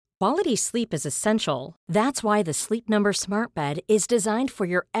Quality sleep is essential. That's why the Sleep Number Smart Bed is designed for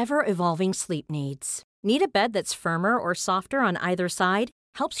your ever-evolving sleep needs. Need a bed that's firmer or softer on either side?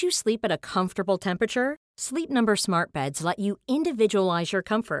 Helps you sleep at a comfortable temperature? Sleep Number Smart Beds let you individualize your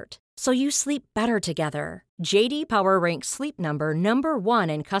comfort, so you sleep better together. J.D. Power ranks Sleep Number number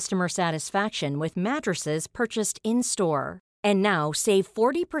 1 in customer satisfaction with mattresses purchased in-store. And now, save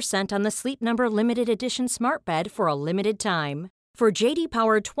 40% on the Sleep Number Limited Edition Smart Bed for a limited time. For J.D.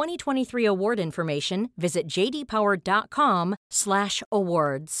 Power 2023 award information, visit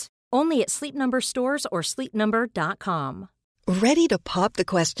jdpower.com/awards. Only at Sleep Number stores or sleepnumber.com. Ready to pop the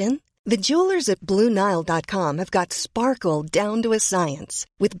question? The jewelers at BlueNile.com have got sparkle down to a science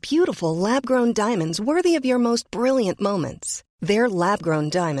with beautiful lab-grown diamonds worthy of your most brilliant moments. Their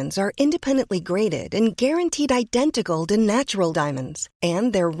lab-grown diamonds are independently graded and guaranteed identical to natural diamonds,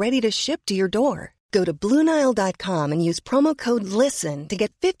 and they're ready to ship to your door. Go to BlueNile.com and use promo code LISTEN to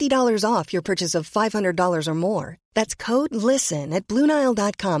get $50 off your purchase of $500 or more. That's code LISTEN at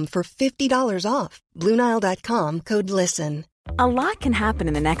BlueNile.com for $50 off. BlueNile.com, code LISTEN. A lot can happen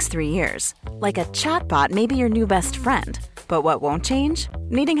in the next 3 years. Like a chatbot may be your new best friend. But what won't change?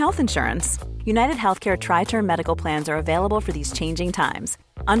 Needing health insurance. United Healthcare Tri-Term Medical Plans are available for these changing times.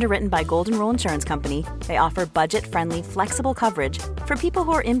 Underwritten by Golden Rule Insurance Company, they offer budget-friendly, flexible coverage for people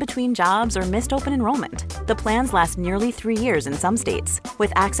who are in between jobs or missed open enrollment. The plans last nearly 3 years in some states,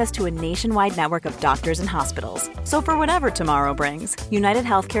 with access to a nationwide network of doctors and hospitals. So for whatever tomorrow brings, United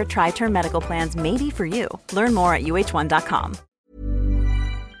Healthcare Tri-Term Medical Plans may be for you. Learn more at UH1.com.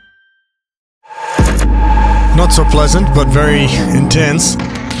 Not so pleasant, but very intense.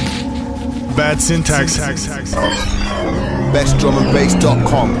 Bad syntax.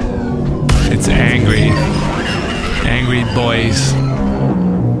 BestDrumAndBass.com. It's angry boys.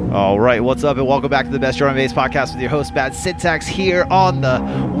 All right, what's up, and welcome back to the Best Drum and Bass Podcast with your host, Bad Syntax, here on the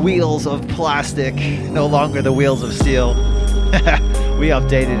wheels of plastic, no longer the wheels of steel. We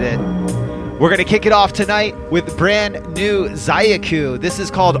updated it. We're going to kick it off tonight with brand new Zayaku. This is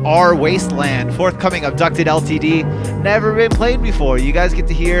called Our Wasteland, forthcoming Abducted LTD. Never been played before. You guys get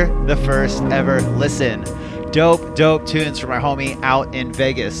to hear the first ever listen. Dope tunes from our homie out in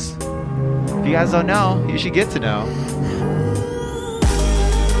Vegas. If you guys don't know, you should get to know.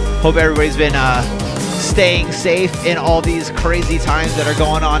 Hope everybody's been staying safe in all these crazy times that are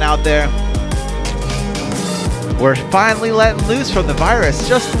going on out there. We're finally letting loose from the virus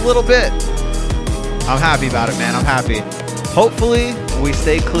just a little bit. I'm happy about it, man. I'm happy. Hopefully, we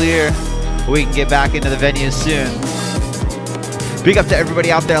stay clear. We can get back into the venues soon. Big up to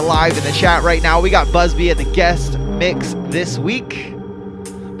everybody out there live in the chat right now. We got Busby at the guest mix this week.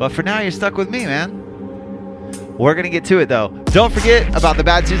 But for now, you're stuck with me, man. We're going to get to it, though. Don't forget about the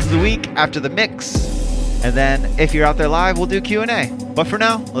bad tunes of the week after the mix. And then, if you're out there live, we'll do Q&A. But for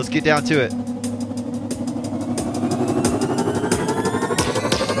now, let's get down to it.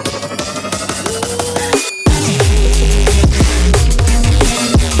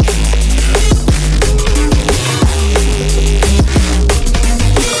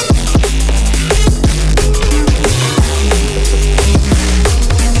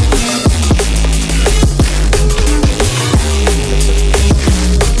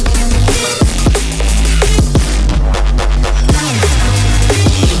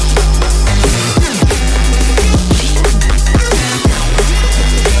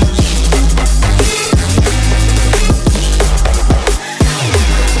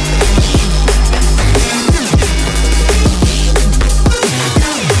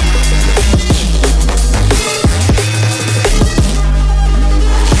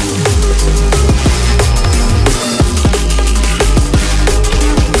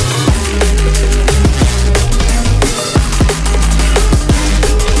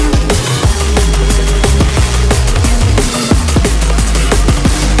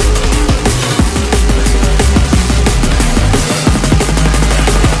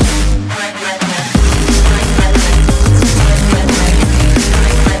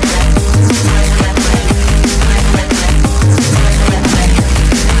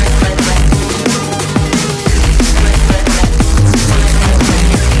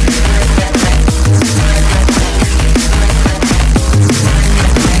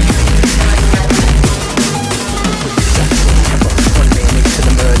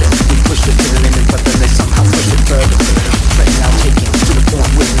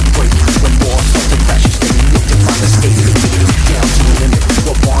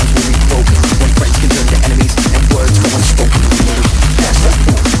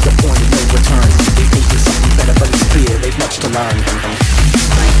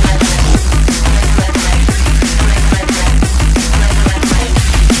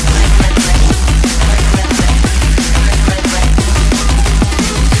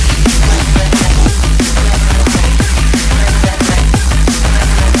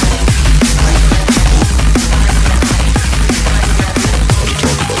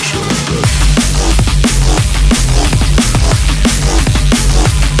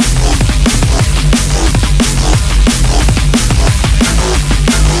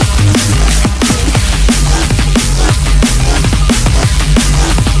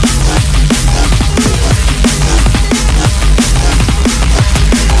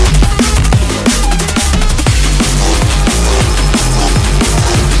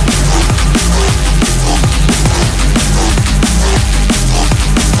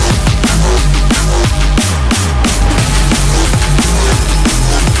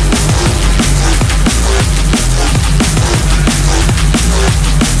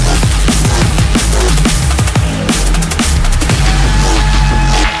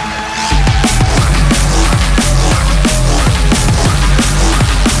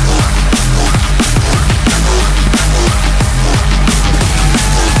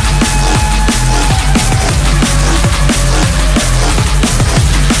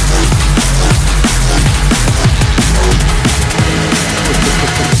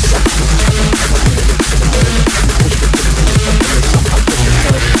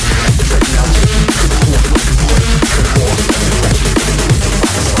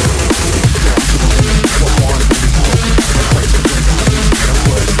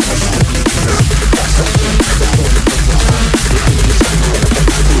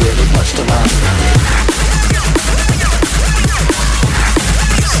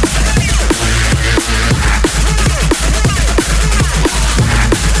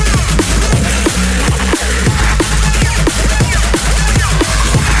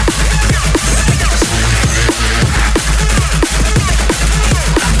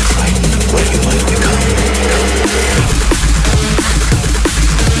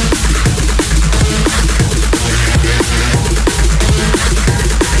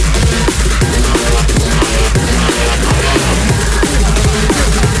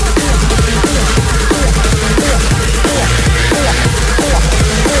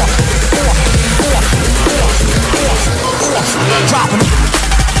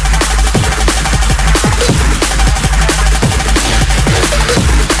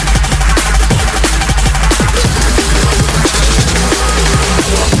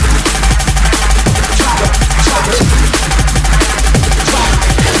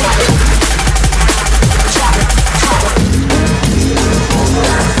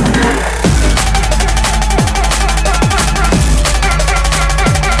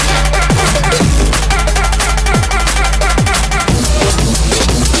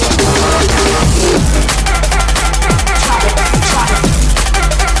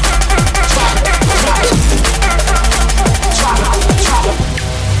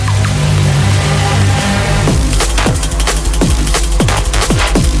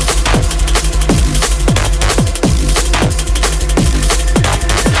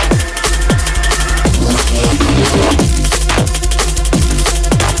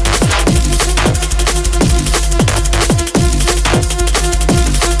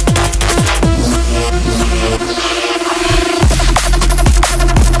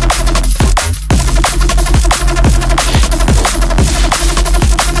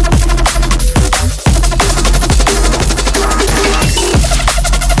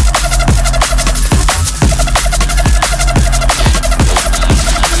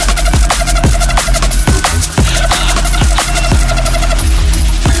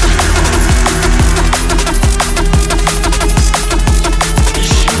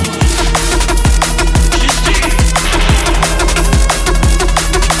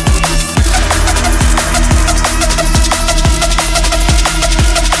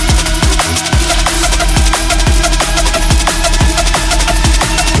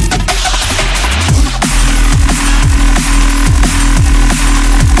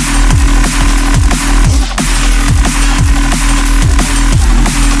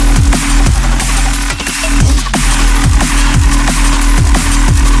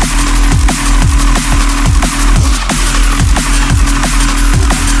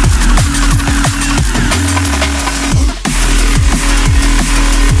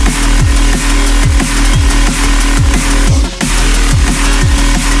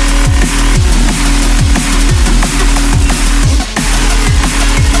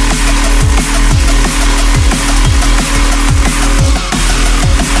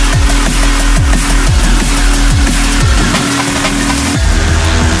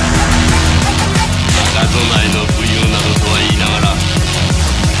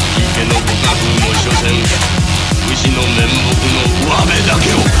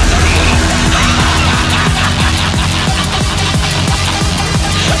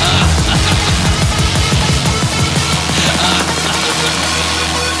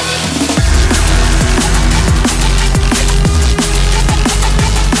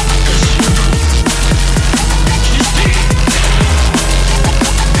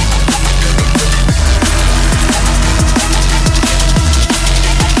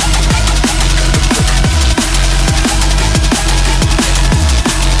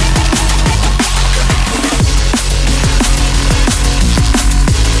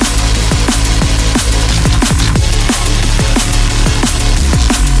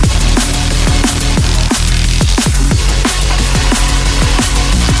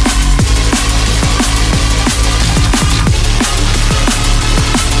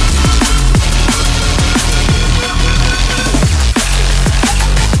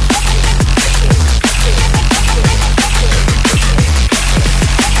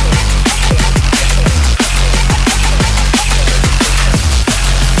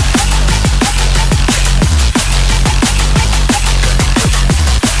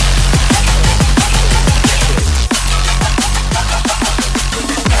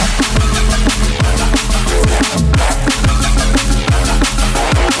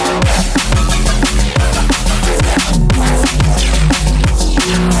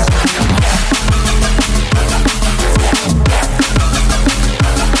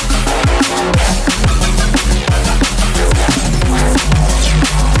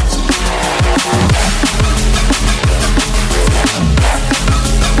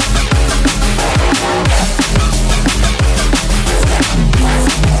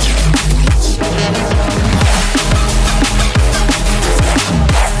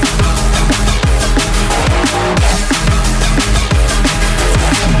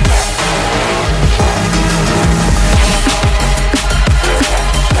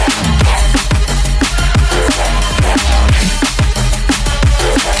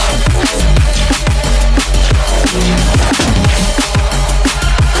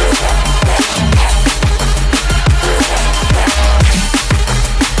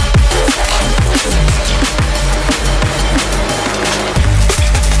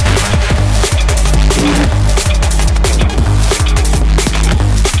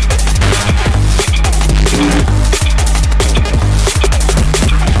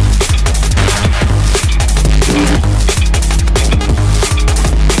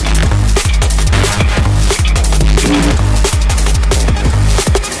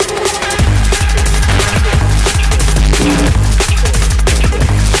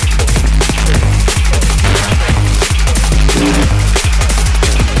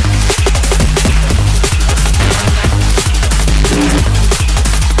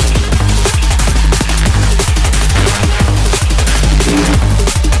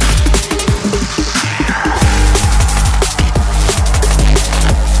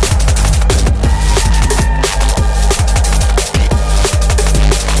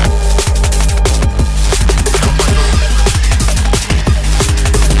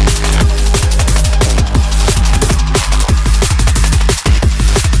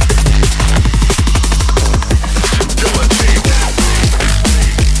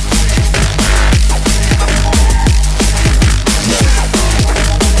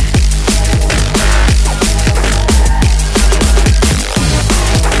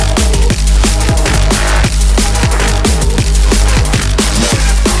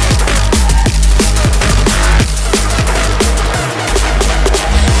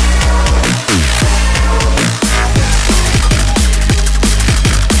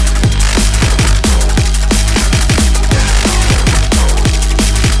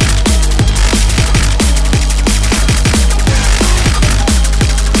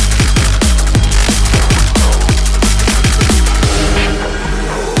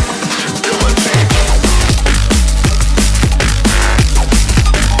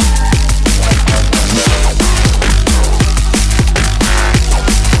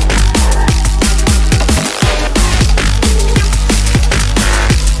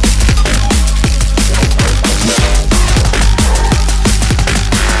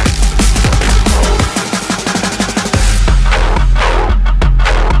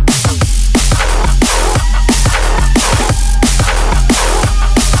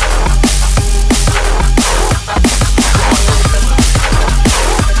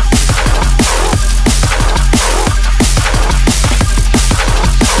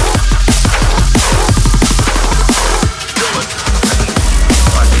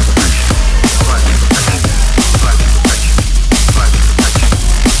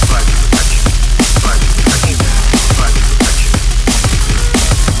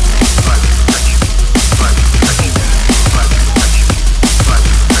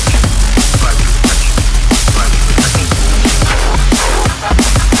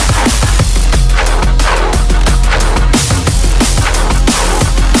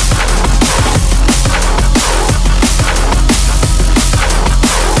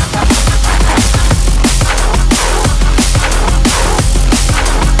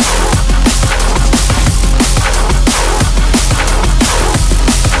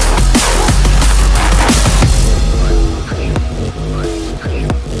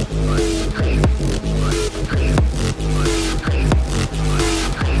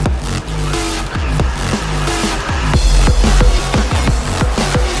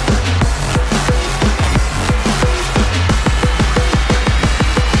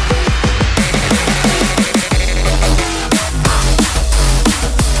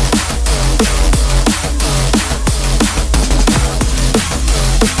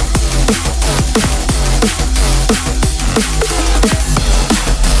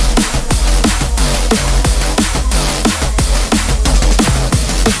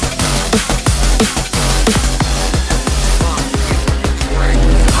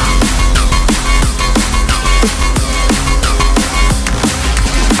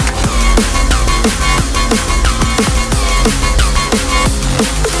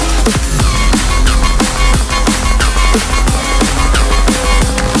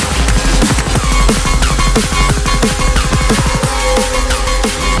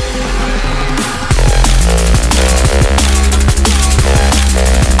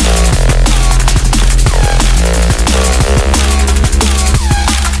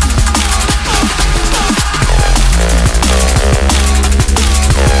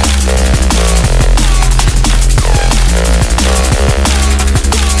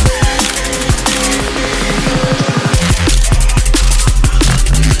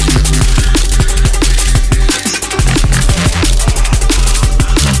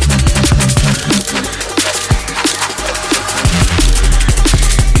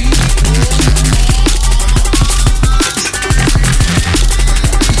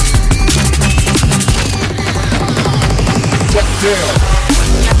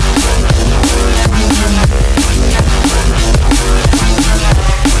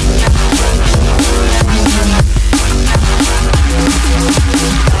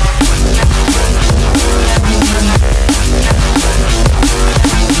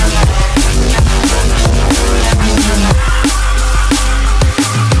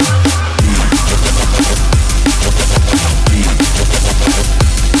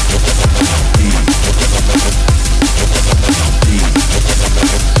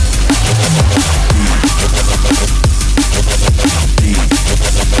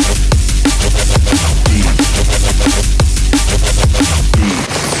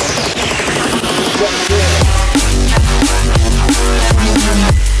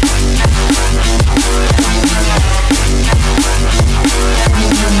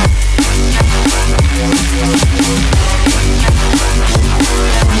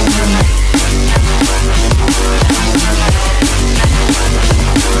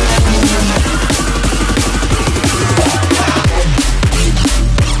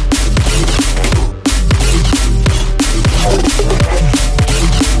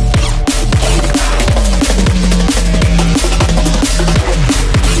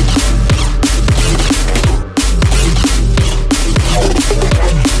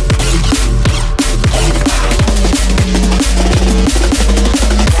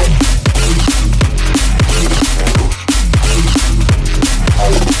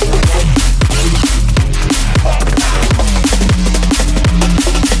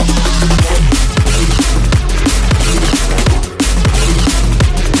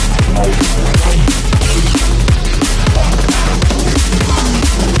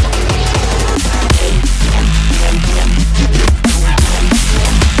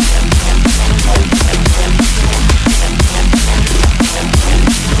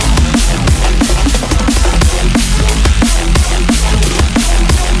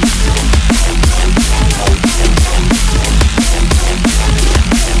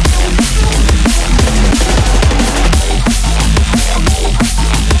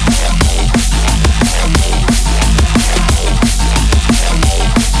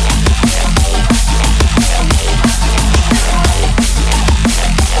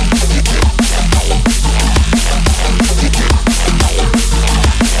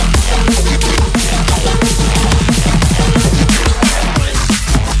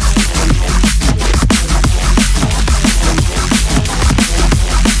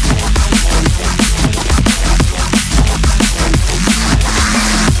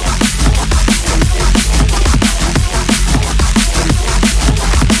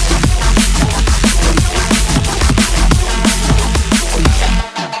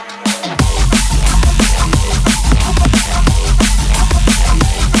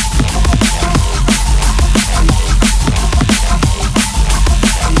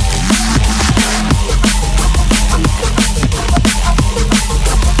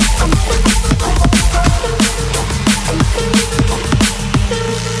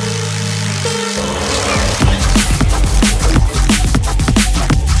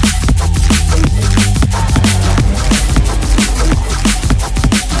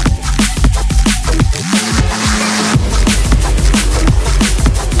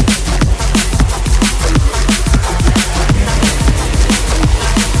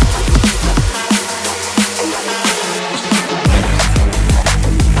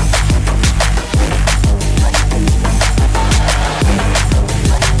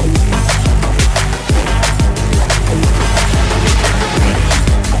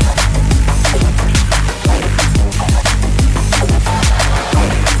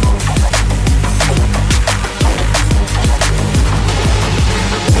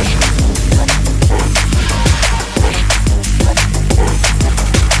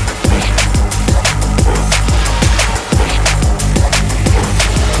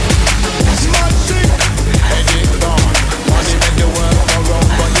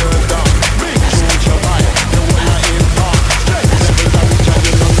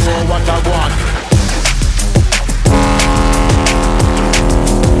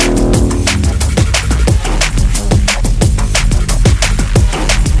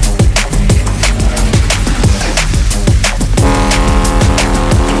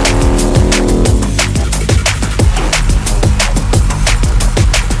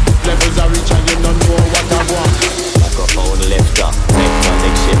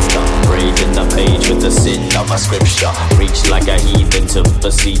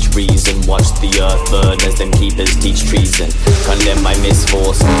 Watch the earth burn as them keepers teach treason. Condemn my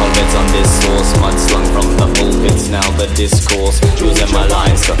misforce, convents on this source. Mud slung from the pulpits, now the discourse. Choosing my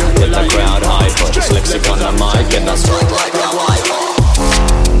lines to let the crowd hyper. Dyslexic on the mic and I strike like a viper.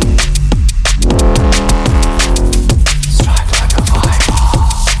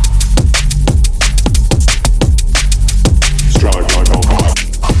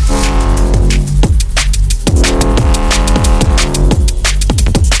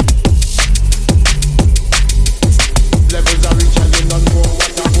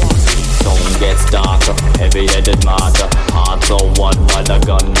 Heavy-headed martyr, hearts all won by the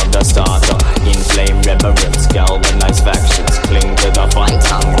gun of the starter. Inflame reverence, galvanize factions, cling to the fight,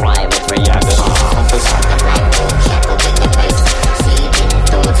 tongue cry with reaction. Shackled in the bait, feeding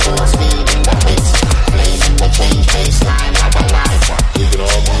thought force, feeding the hate, flaming the change baseline like a life. We can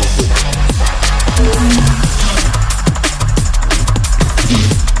all move with it.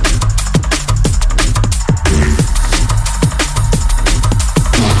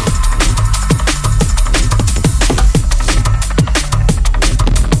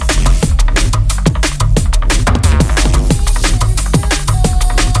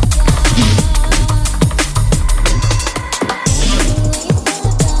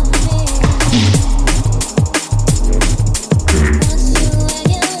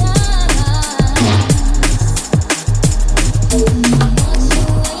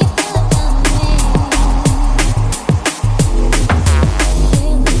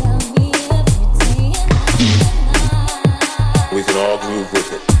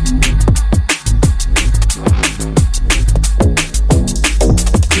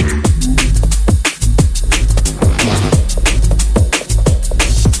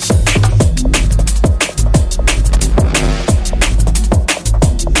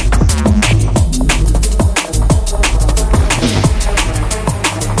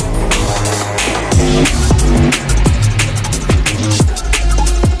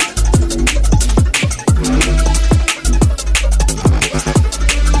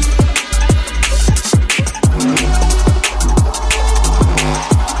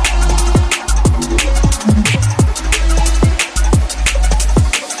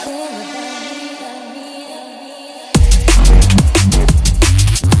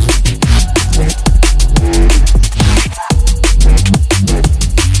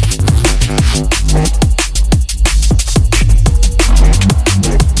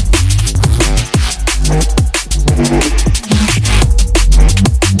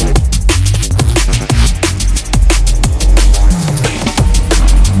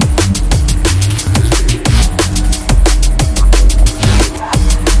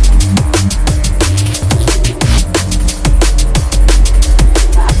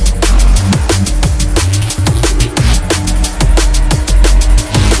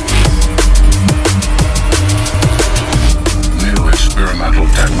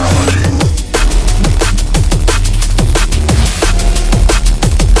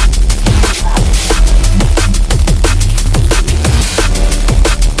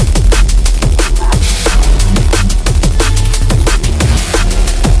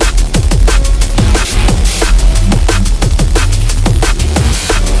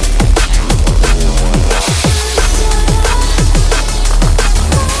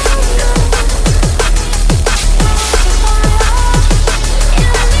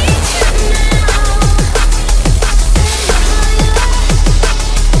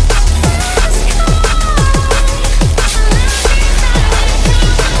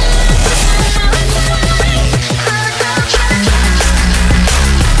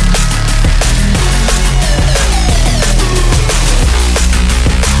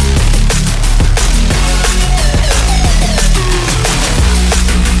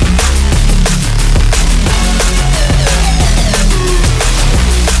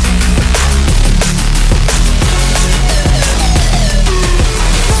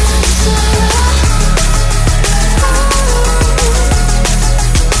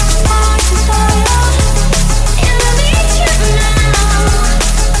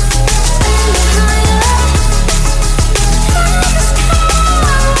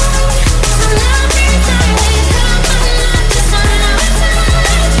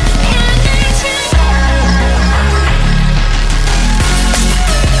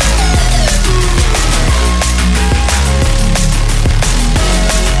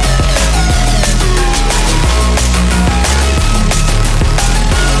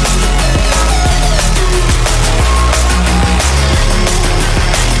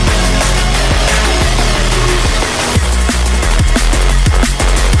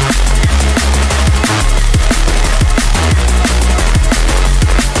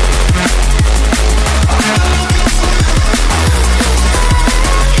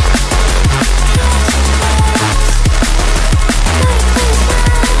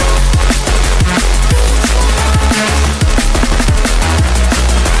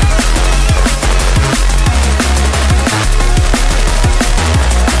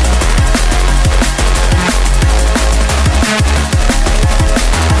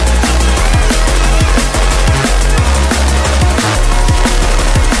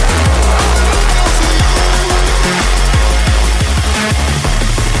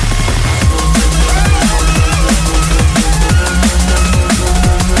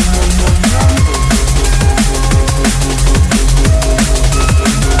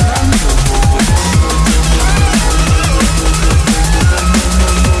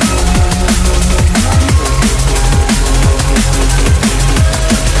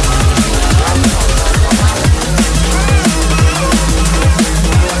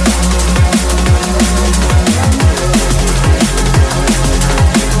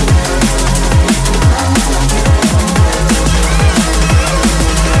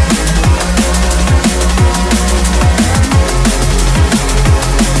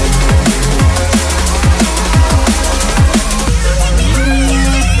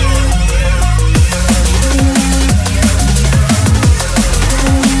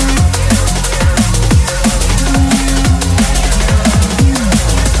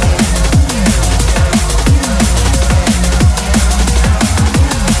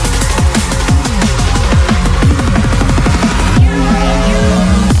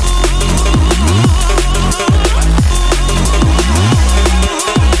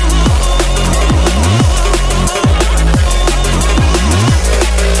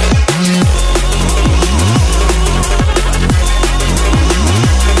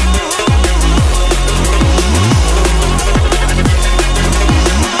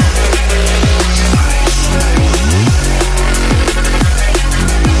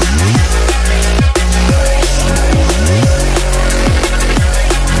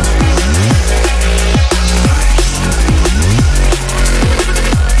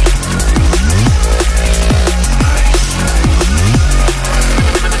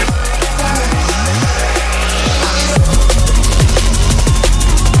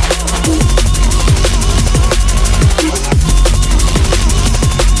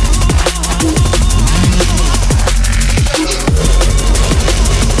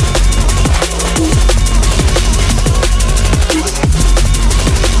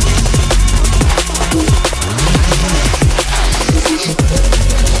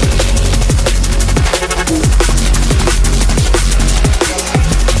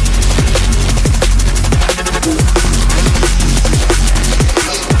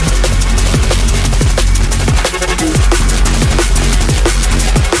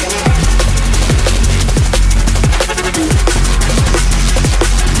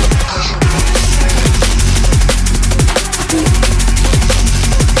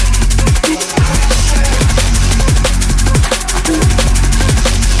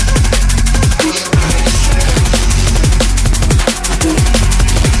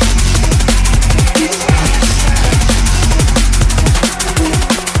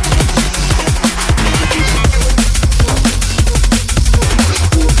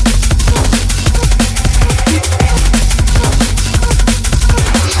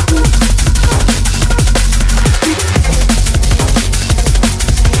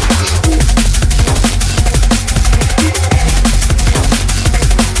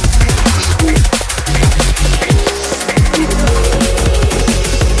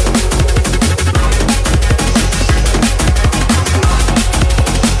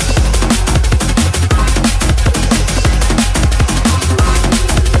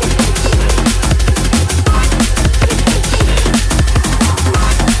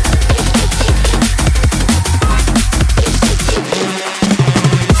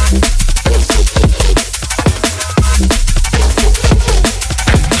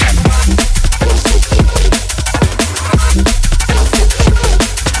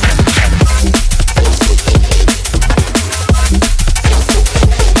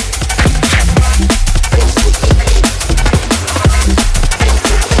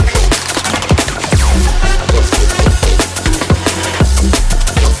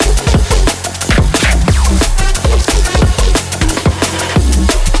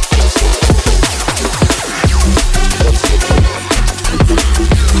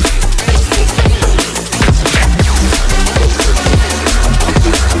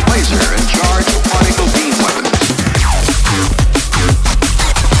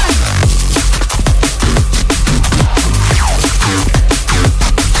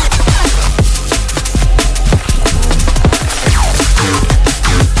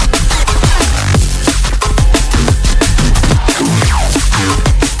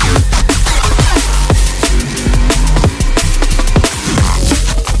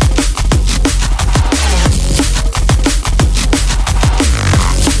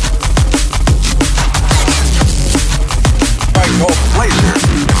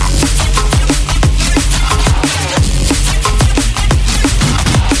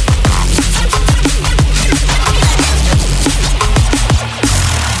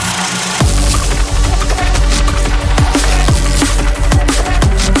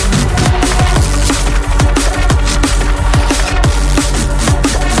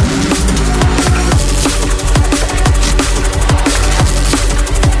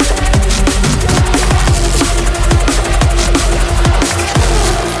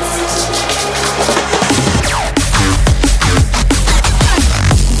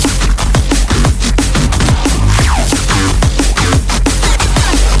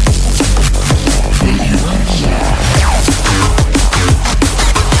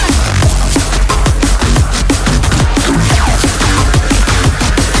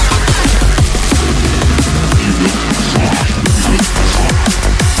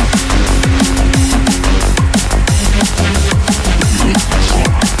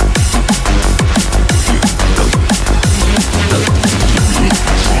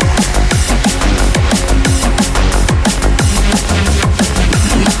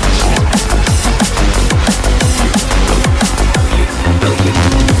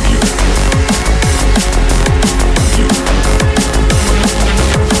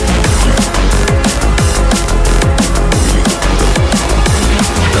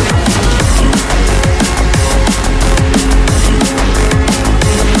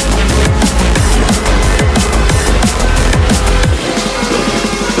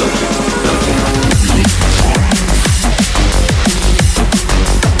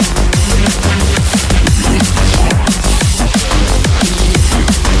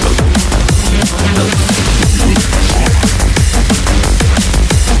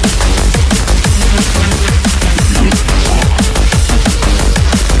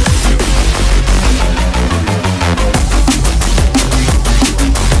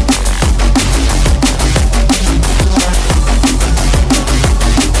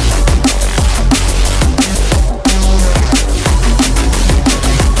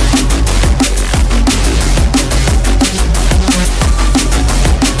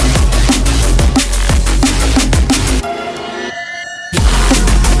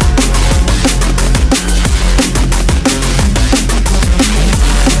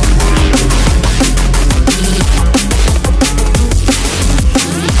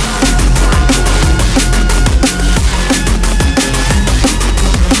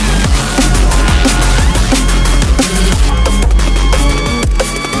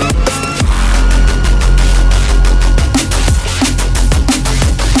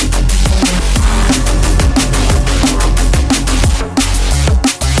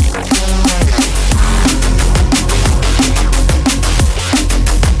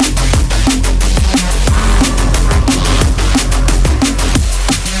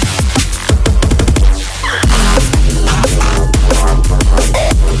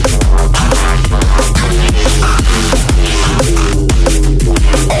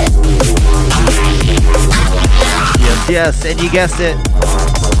 yes. And you guessed it.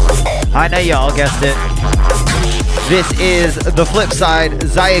 I know y'all guessed it. This is the flip side.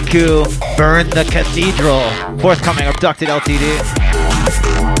 Zayaku, Burn the Cathedral. Forthcoming Abducted LTD.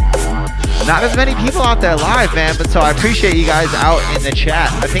 Not as many people out there live, man, but so I appreciate you guys out in the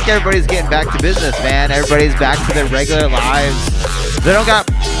chat. I think everybody's getting back to business, man. Everybody's back to their regular lives. They don't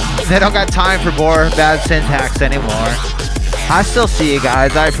got time for more bad syntax anymore. I still see you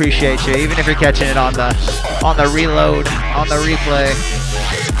guys. I appreciate you, even if you're catching it on the reload, on the replay.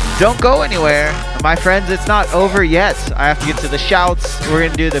 Don't go anywhere. My friends, it's not over yet. I have to get to the shouts. We're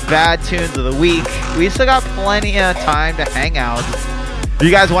going to do the bad tunes of the week. We still got plenty of time to hang out. If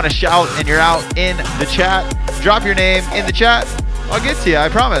you guys want to shout and you're out in the chat, drop your name in the chat. I'll get to you, I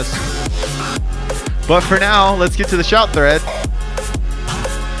promise. But for now, let's get to the shout thread.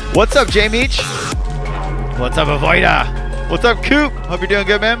 What's up, J Meech? What's up, Avoida? What's up, Coop? Hope you're doing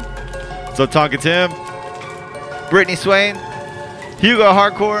good, man. What's up, Tonka Tim? Brittany Swain? Hugo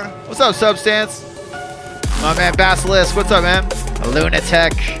Hardcore? What's up, Substance? My man, Basilisk. What's up, man?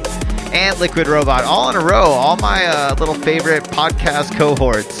 Lunatech. And Liquid Robot, all in a row, all my little favorite podcast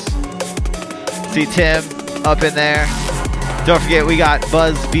cohorts. See Tim up in there. Don't forget, we got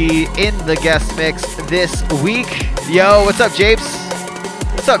Buzz B in the guest mix this week. Yo, what's up, Japes?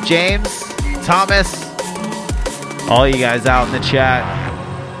 What's up, James? Thomas? All you guys out in the chat.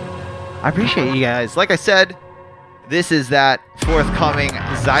 I appreciate you guys. Like I said, this is that forthcoming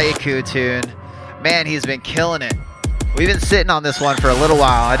Zayaku tune. Man, he's been killing it. We've been sitting on this one for a little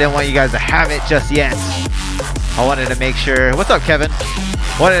while. I didn't want you guys to have it just yet. I wanted to make sure... What's up, Kevin?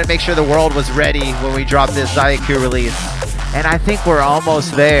 Wanted to make sure the world was ready when we dropped this Zayaku release. And I think we're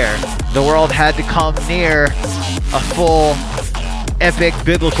almost there. The world had to come near a full epic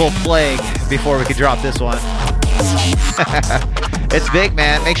biblical plague before we could drop this one. It's big,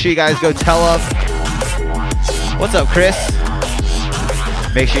 man. Make sure you guys go tell him. What's up, Chris?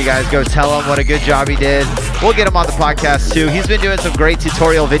 Make sure you guys go tell him what a good job he did. We'll get him on the podcast too. He's been doing some great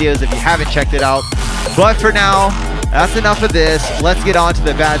tutorial videos if you haven't checked it out. But for now, that's enough of this. Let's get on to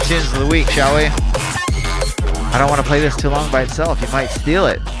the bad tunes of the week, shall we? I don't want to play this too long by itself. You might steal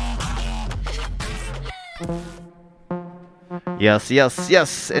it. Yes, yes,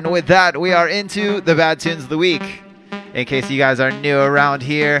 yes. And with that, we are into the bad tunes of the week. In case you guys are new around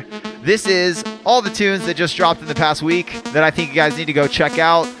here, this is all the tunes that just dropped in the past week that I think you guys need to go check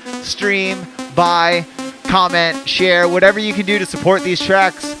out, stream, buy, comment, share, whatever you can do to support these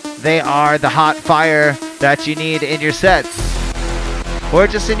tracks. They are the hot fire that you need in your sets. Or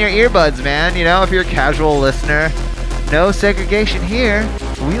just in your earbuds, man. You know, if you're a casual listener, no segregation here.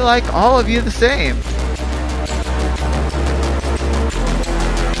 We like all of you the same.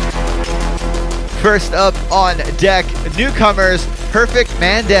 First up on deck, newcomers, Perfect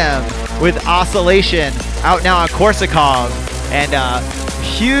Mandem with Oscillation, out now on Korsakov. And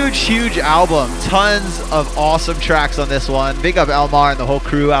huge album. Tons of awesome tracks on this one. Big up Elmar and the whole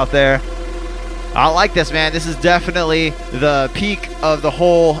crew out there. I like this, man. This is definitely the peak of the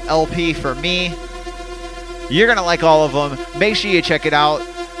whole LP for me. You're going to like all of them. Make sure you check it out.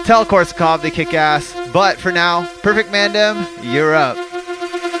 Tell Korsakov they kick ass. But for now, Perfect Mandem, you're up.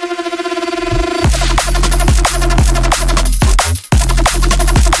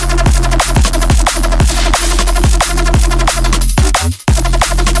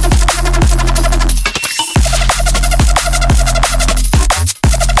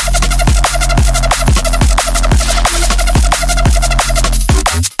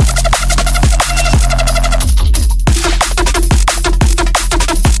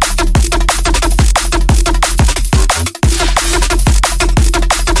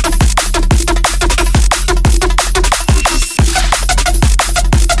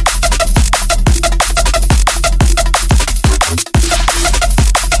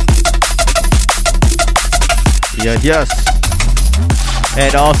 Yes.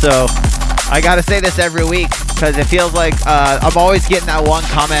 And also, I gotta say this every week because it feels like I'm always getting that one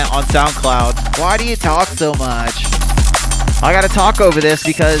comment on SoundCloud. Why do you talk so much? I gotta talk over this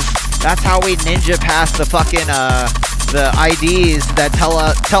because that's how we ninja past the fucking the IDs that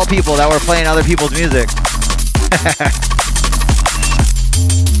tell people that we're playing other people's music.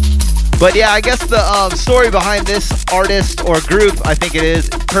 But yeah, I guess the story behind this artist or group, I think it is,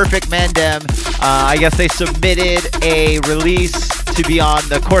 Perfect Mandem, I guess they submitted a release to be on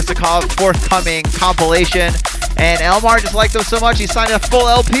the Korsakov forthcoming compilation, and Elmar just liked them so much he signed a full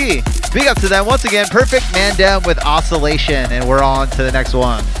LP. Big up to them. Once again, Perfect Mandem with Oscillation, and we're on to the next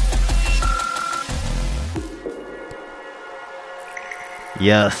one.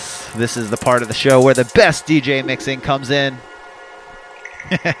 Yes, this is the part of the show where the best DJ mixing comes in.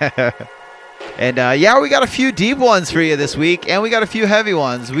 And yeah, we got a few deep ones for you this week, and we got a few heavy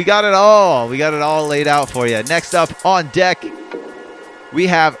ones. We got it all. We got it all laid out for you. Next up on deck, we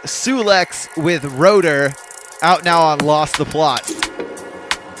have Sulex with Rotor, out now on Lost the Plot.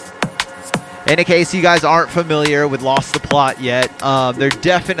 And in case you guys aren't familiar with Lost the Plot yet, they're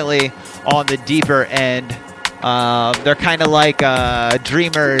definitely on the deeper end. They're kind of like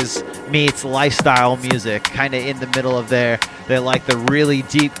Dreamers meets lifestyle music, kind of in the middle of there. They like the really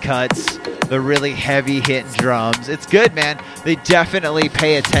deep cuts, the really heavy hitting drums. It's good, man. They definitely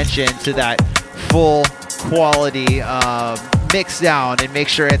pay attention to that full quality mix down and make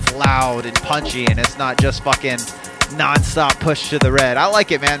sure it's loud and punchy and it's not just fucking non-stop push to the red. I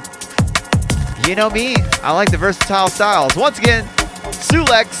like it, man. You know me, I like the versatile styles. Once again,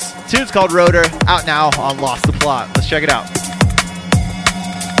 Sulex, tune's called Rotor, out now on Lost the Plot. Let's check it out.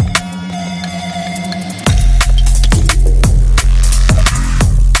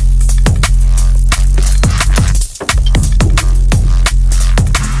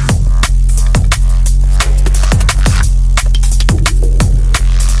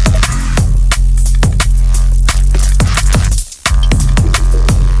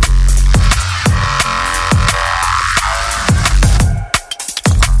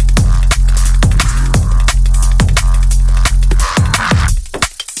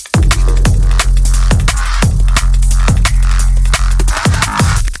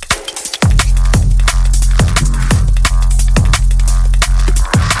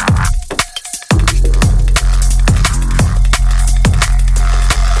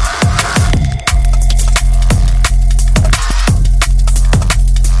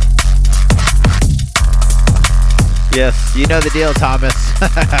 Yes, you know the deal, Thomas.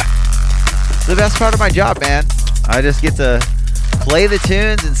 It's the best part of my job, man. I just get to play the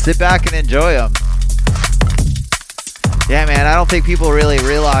tunes and sit back and enjoy them. Yeah, man, I don't think people really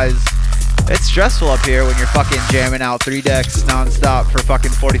realize it's stressful up here when you're fucking jamming out 3 decks nonstop for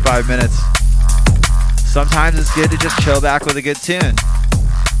fucking 45 minutes. Sometimes it's good to just chill back with a good tune.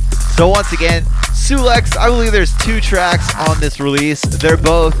 So once again, Sulex, I believe there's 2 tracks on this release. They're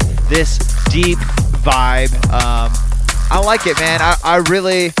both this deep vibe. I like it, man. I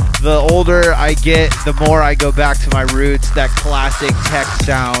really, the older I get, the more I go back to my roots, that classic tech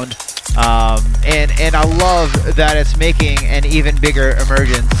sound. And I love that it's making an even bigger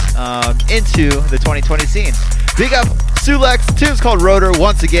emergence into the 2020 scene. Big up Sulex, tune's called Rotor.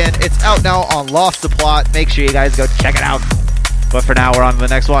 Once again, it's out now on Lost the Plot. Make sure you guys go check it out. But for now, we're on to the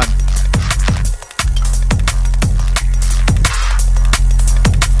next one.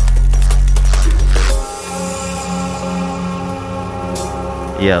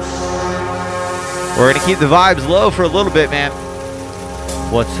 Yes. We're going to keep the vibes low for a little bit, man.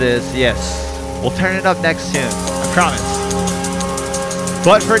 What's this? Yes. We'll turn it up next tune. I promise.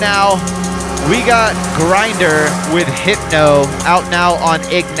 But for now, we got Grinder with Hypno, out now on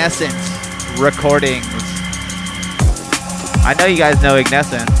Ignescent Recordings. I know you guys know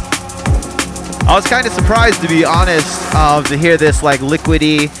Ignescent. I was kind of surprised, to be honest, to hear this like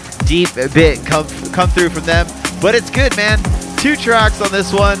liquidy, deep bit come through from them. But it's good, man. 2 tracks on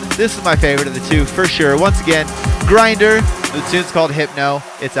this one. This is my favorite of the 2 for sure. Once again, Grinder. The tune's called Hypno.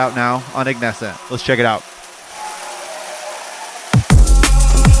 It's out now on Ignescent. Let's check it out.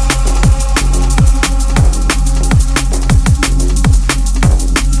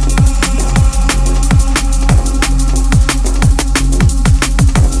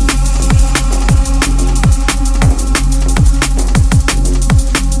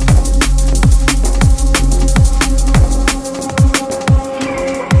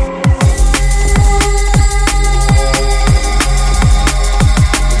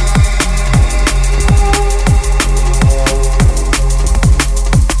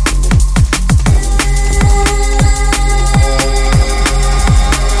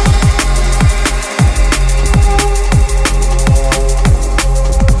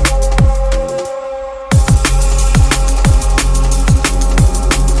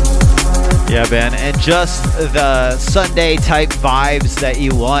 Yeah, Ben, and just the Sunday type vibes that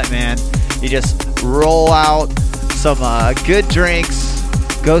you want, man. You just roll out some good drinks,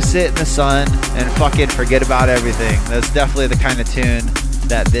 go sit in the sun, and fucking forget about everything. That's definitely the kind of tune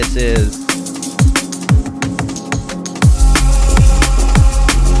that this is.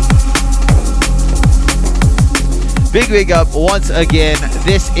 Big up once again.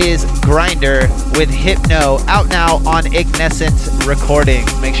 This is Grinder with Hypno, out now on Ignescent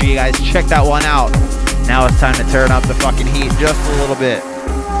Recordings. Make sure you guys check that one out. Now it's time to turn up the fucking heat just a little bit.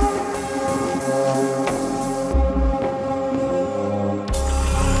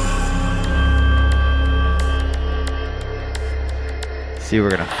 See, we're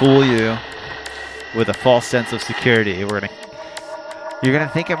gonna fool you. with a false sense of security. You're gonna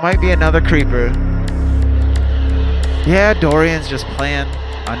think it might be another creeper. Yeah, Dorian's just playing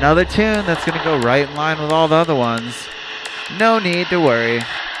another tune that's gonna go right in line with all the other ones. No need to worry.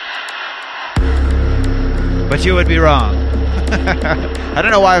 But you would be wrong. I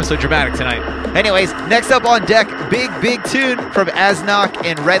don't know why I'm so dramatic tonight. Anyways, next up on deck, big tune from Aznok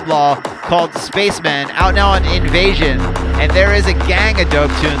and Redlaw called Spaceman, out now on Invasion. And there is a gang of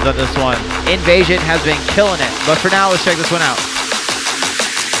dope tunes on this one. Invasion has been killing it. But for now, let's check this one out.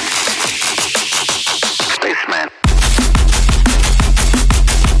 Spaceman.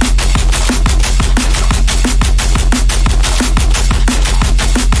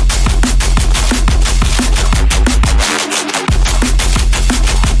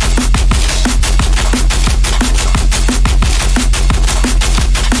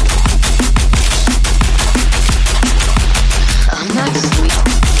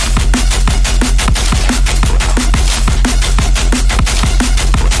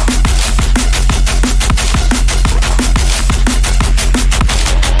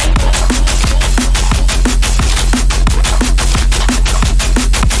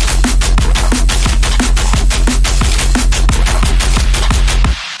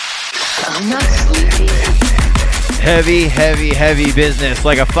 Heavy business,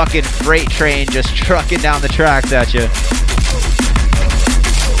 like a fucking freight train just trucking down the tracks at you.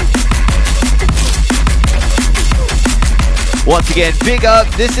 Once again, big up.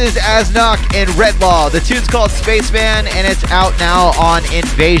 This is Aznok and Redlaw. The tune's called Spaceman, and it's out now on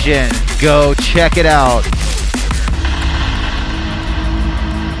Invasion. Go check it out.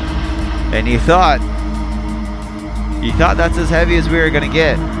 And you thought that's as heavy as we were gonna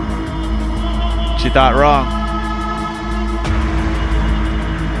get. But you thought wrong.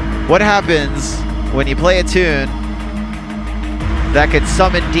 What happens when you play a tune that could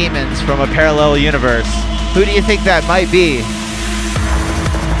summon demons from a parallel universe? Who do you think that might be?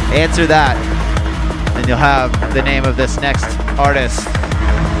 Answer that, and you'll have the name of this next artist.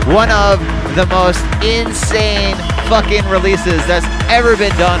 One of the most insane fucking releases that's ever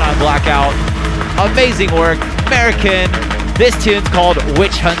been done on Blackout. Amazing work, American. This tune's called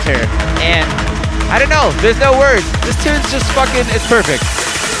Witch Hunter, and I don't know, there's no words. This tune's just fucking, it's perfect.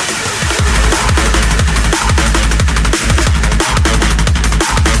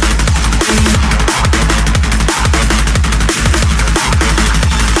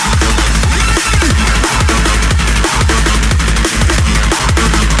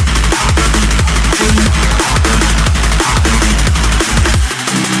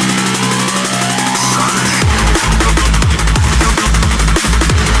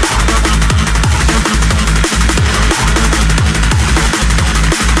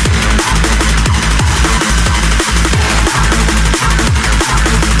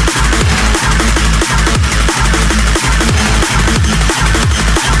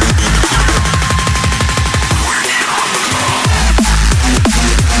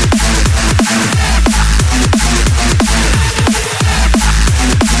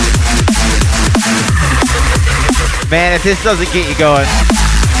 Man, if this doesn't get you going,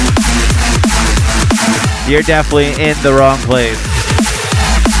 you're definitely in the wrong place.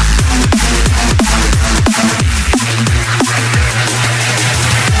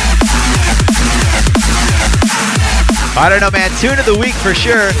 I don't know, man. Tune of the week for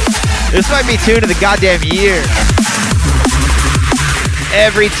sure. This might be tune of the goddamn year.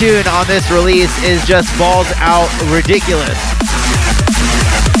 Every tune on this release is just balls out ridiculous.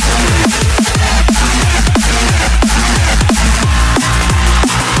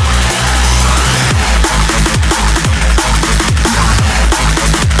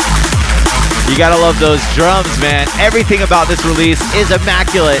 You gotta love those drums, man. Everything about this release is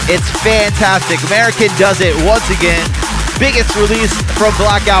immaculate. It's fantastic. American does it once again. Biggest release from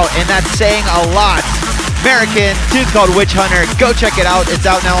Blackout, and that's saying a lot. American, tune's called Witch Hunter. Go check it out. It's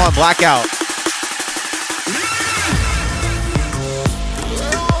out now on Blackout.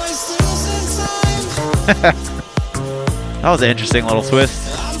 That was an interesting little twist.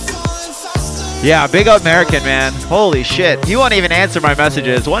 Yeah, big up American, man. Holy shit. He won't even answer my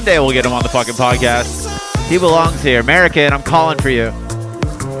messages. One day we'll get him on the fucking podcast. He belongs here. American, I'm calling for you.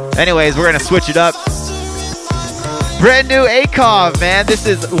 Anyways, we're going to switch it up. Brand new Akov, man. This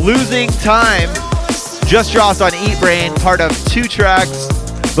is Losing Time. Just dropped on Eat Brain, part of 2 tracks.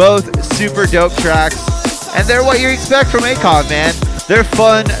 Both super dope tracks. And they're what you expect from Akov, man. They're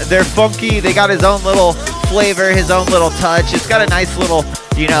fun. They're funky. They got his own little flavor, his own little touch. It's got a nice little,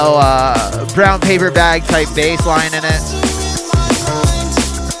 you know, brown paper bag type bass line in it.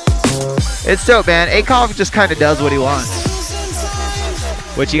 It's dope, man. Akov just kind of does what he wants,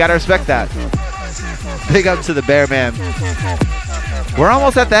 which you gotta respect that. Big up to the Bear Man. We're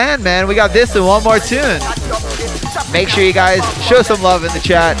almost at the end, man. We got this and one more tune. Make sure you guys show some love in the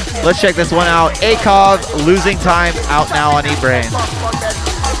chat. Let's check this one out. Akov, Losing Time, out now on eBrain.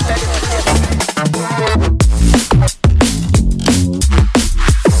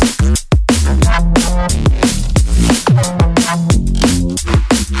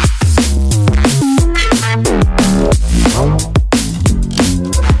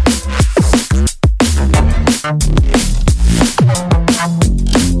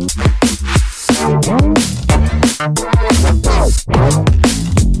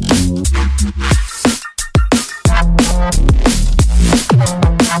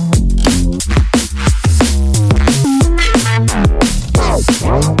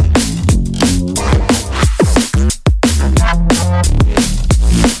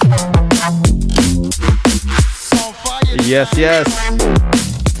 Yes,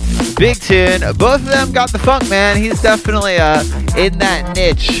 yes. Big tune. Both of them got the funk, man. He's definitely in that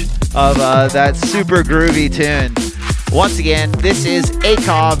niche of that super groovy tune. Once again, this is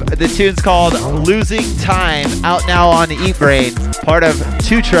Akov. The tune's called Losing Time, out now on eBrain. Part of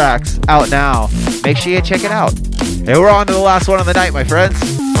 2 tracks out now. Make sure you check it out. And we're on to the last one of the night, my friends.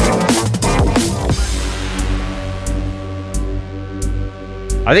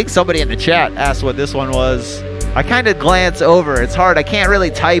 I think somebody in the chat asked what this one was. I kind of glance over. It's hard. I can't really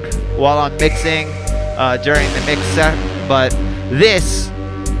type while I'm mixing during the mix set. But this,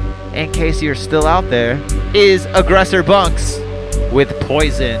 in case you're still out there, is Aggressor Bunks with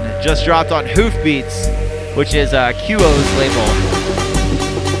Poison. Just dropped on Hoofbeats, which is QO's label.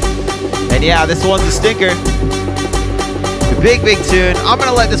 And yeah, this one's a stinker. Big, big tune. I'm going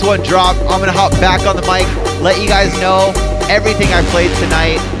to let this one drop. I'm going to hop back on the mic, let you guys know everything I played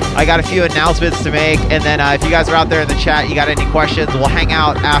tonight. I got a few announcements to make, and then if you guys are out there in the chat, you got any questions, we'll hang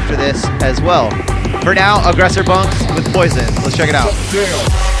out after this as well. For now, Aggressor Bunks with Poison. Let's check it out.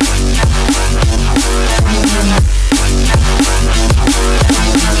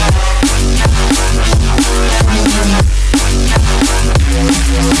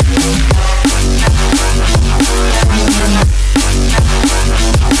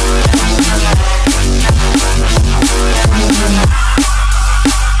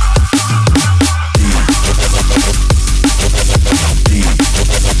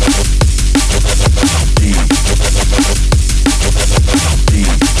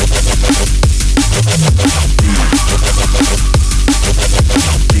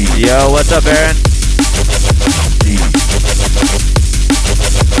 Yo, what's up, Aaron?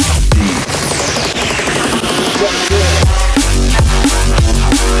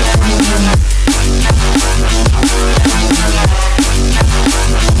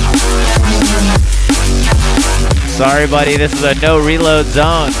 Sorry, buddy, this is a no reload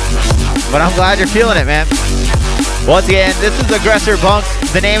zone, but I'm glad you're feeling it, man. Once again, this is Aggressor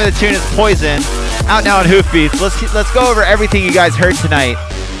Bunks. The name of the tune is Poison, out now on Hoofbeats. Let's go over everything you guys heard tonight.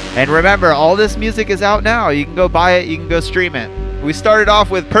 And remember, all this music is out now. You can go buy it, you can go stream it. We started off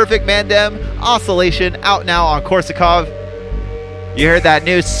with Perfect Mandem, Oscillation, out now on Korsakov. You heard that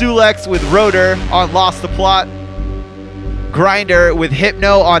new Sulex with Rotor on Lost the Plot. Grinder with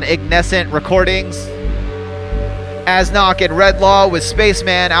Hypno on Ignescent Recordings. Asnock and Redlaw with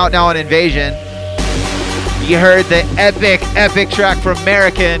Spaceman, out now on Invasion. You heard the epic track from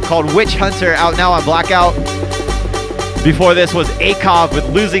American called Witch Hunter, out now on Blackout. Before this was Akov with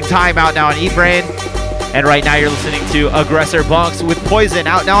Losing Time, out now on eBrain. And right now you're listening to Aggressor Bunks with Poison,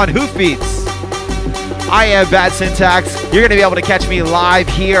 out now on Hoofbeats. I am Bad Syntax. You're going to be able to catch me live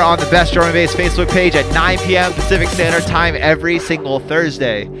here on the Best Drum and Bass Facebook page at 9 p.m. Pacific Standard Time every single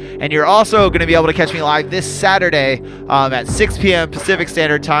Thursday. And you're also going to be able to catch me live this Saturday at 6 p.m. Pacific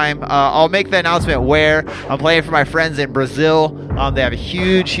Standard Time. I'll make the announcement where. I'm playing for my friends in Brazil. They have a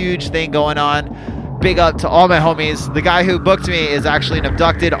huge thing going on. Big up to all my homies. The guy who booked me is actually an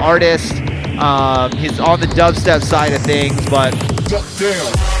abducted artist. He's on the dubstep side of things, but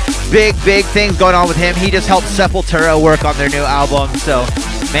big things going on with him. He just helped Sepultura work on their new album. So,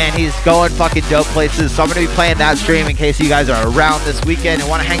 man, he's going fucking dope places. So I'm going to be playing that stream in case you guys are around this weekend and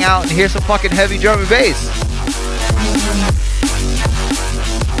want to hang out and hear some fucking heavy drum and bass.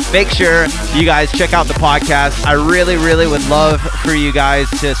 Make sure you guys check out the podcast. I really would love for you guys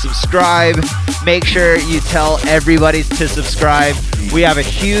to subscribe. Make sure you tell everybody to subscribe. We have a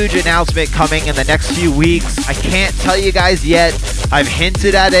huge announcement coming in the next few weeks. I can't tell you guys yet. I've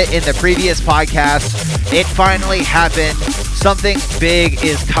hinted at it in the previous podcast. It finally happened. Something big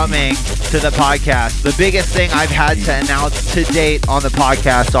is coming to the podcast. The biggest thing I've had to announce to date on the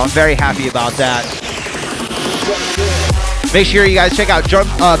podcast, so I'm very happy about that. Make sure you guys check out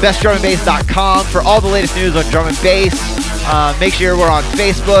bestdrumandbass.com for all the latest news on drum and bass. Make sure we're on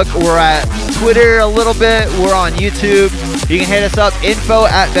Facebook. We're at Twitter a little bit. We're on YouTube. You can hit us up,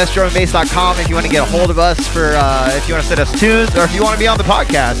 info@bestdrumandbass.com if you want to get a hold of us for if you want to send us tunes or if you want to be on the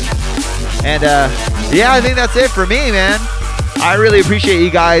podcast. And yeah, I think that's it for me, man. I really appreciate you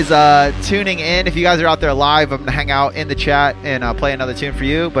guys tuning in. If you guys are out there live, I'm going to hang out in the chat and play another tune for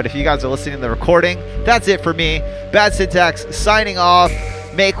you. But if you guys are listening to the recording, that's it for me. Bad Syntax signing off.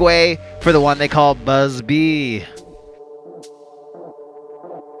 Make way for the one they call Buzz B.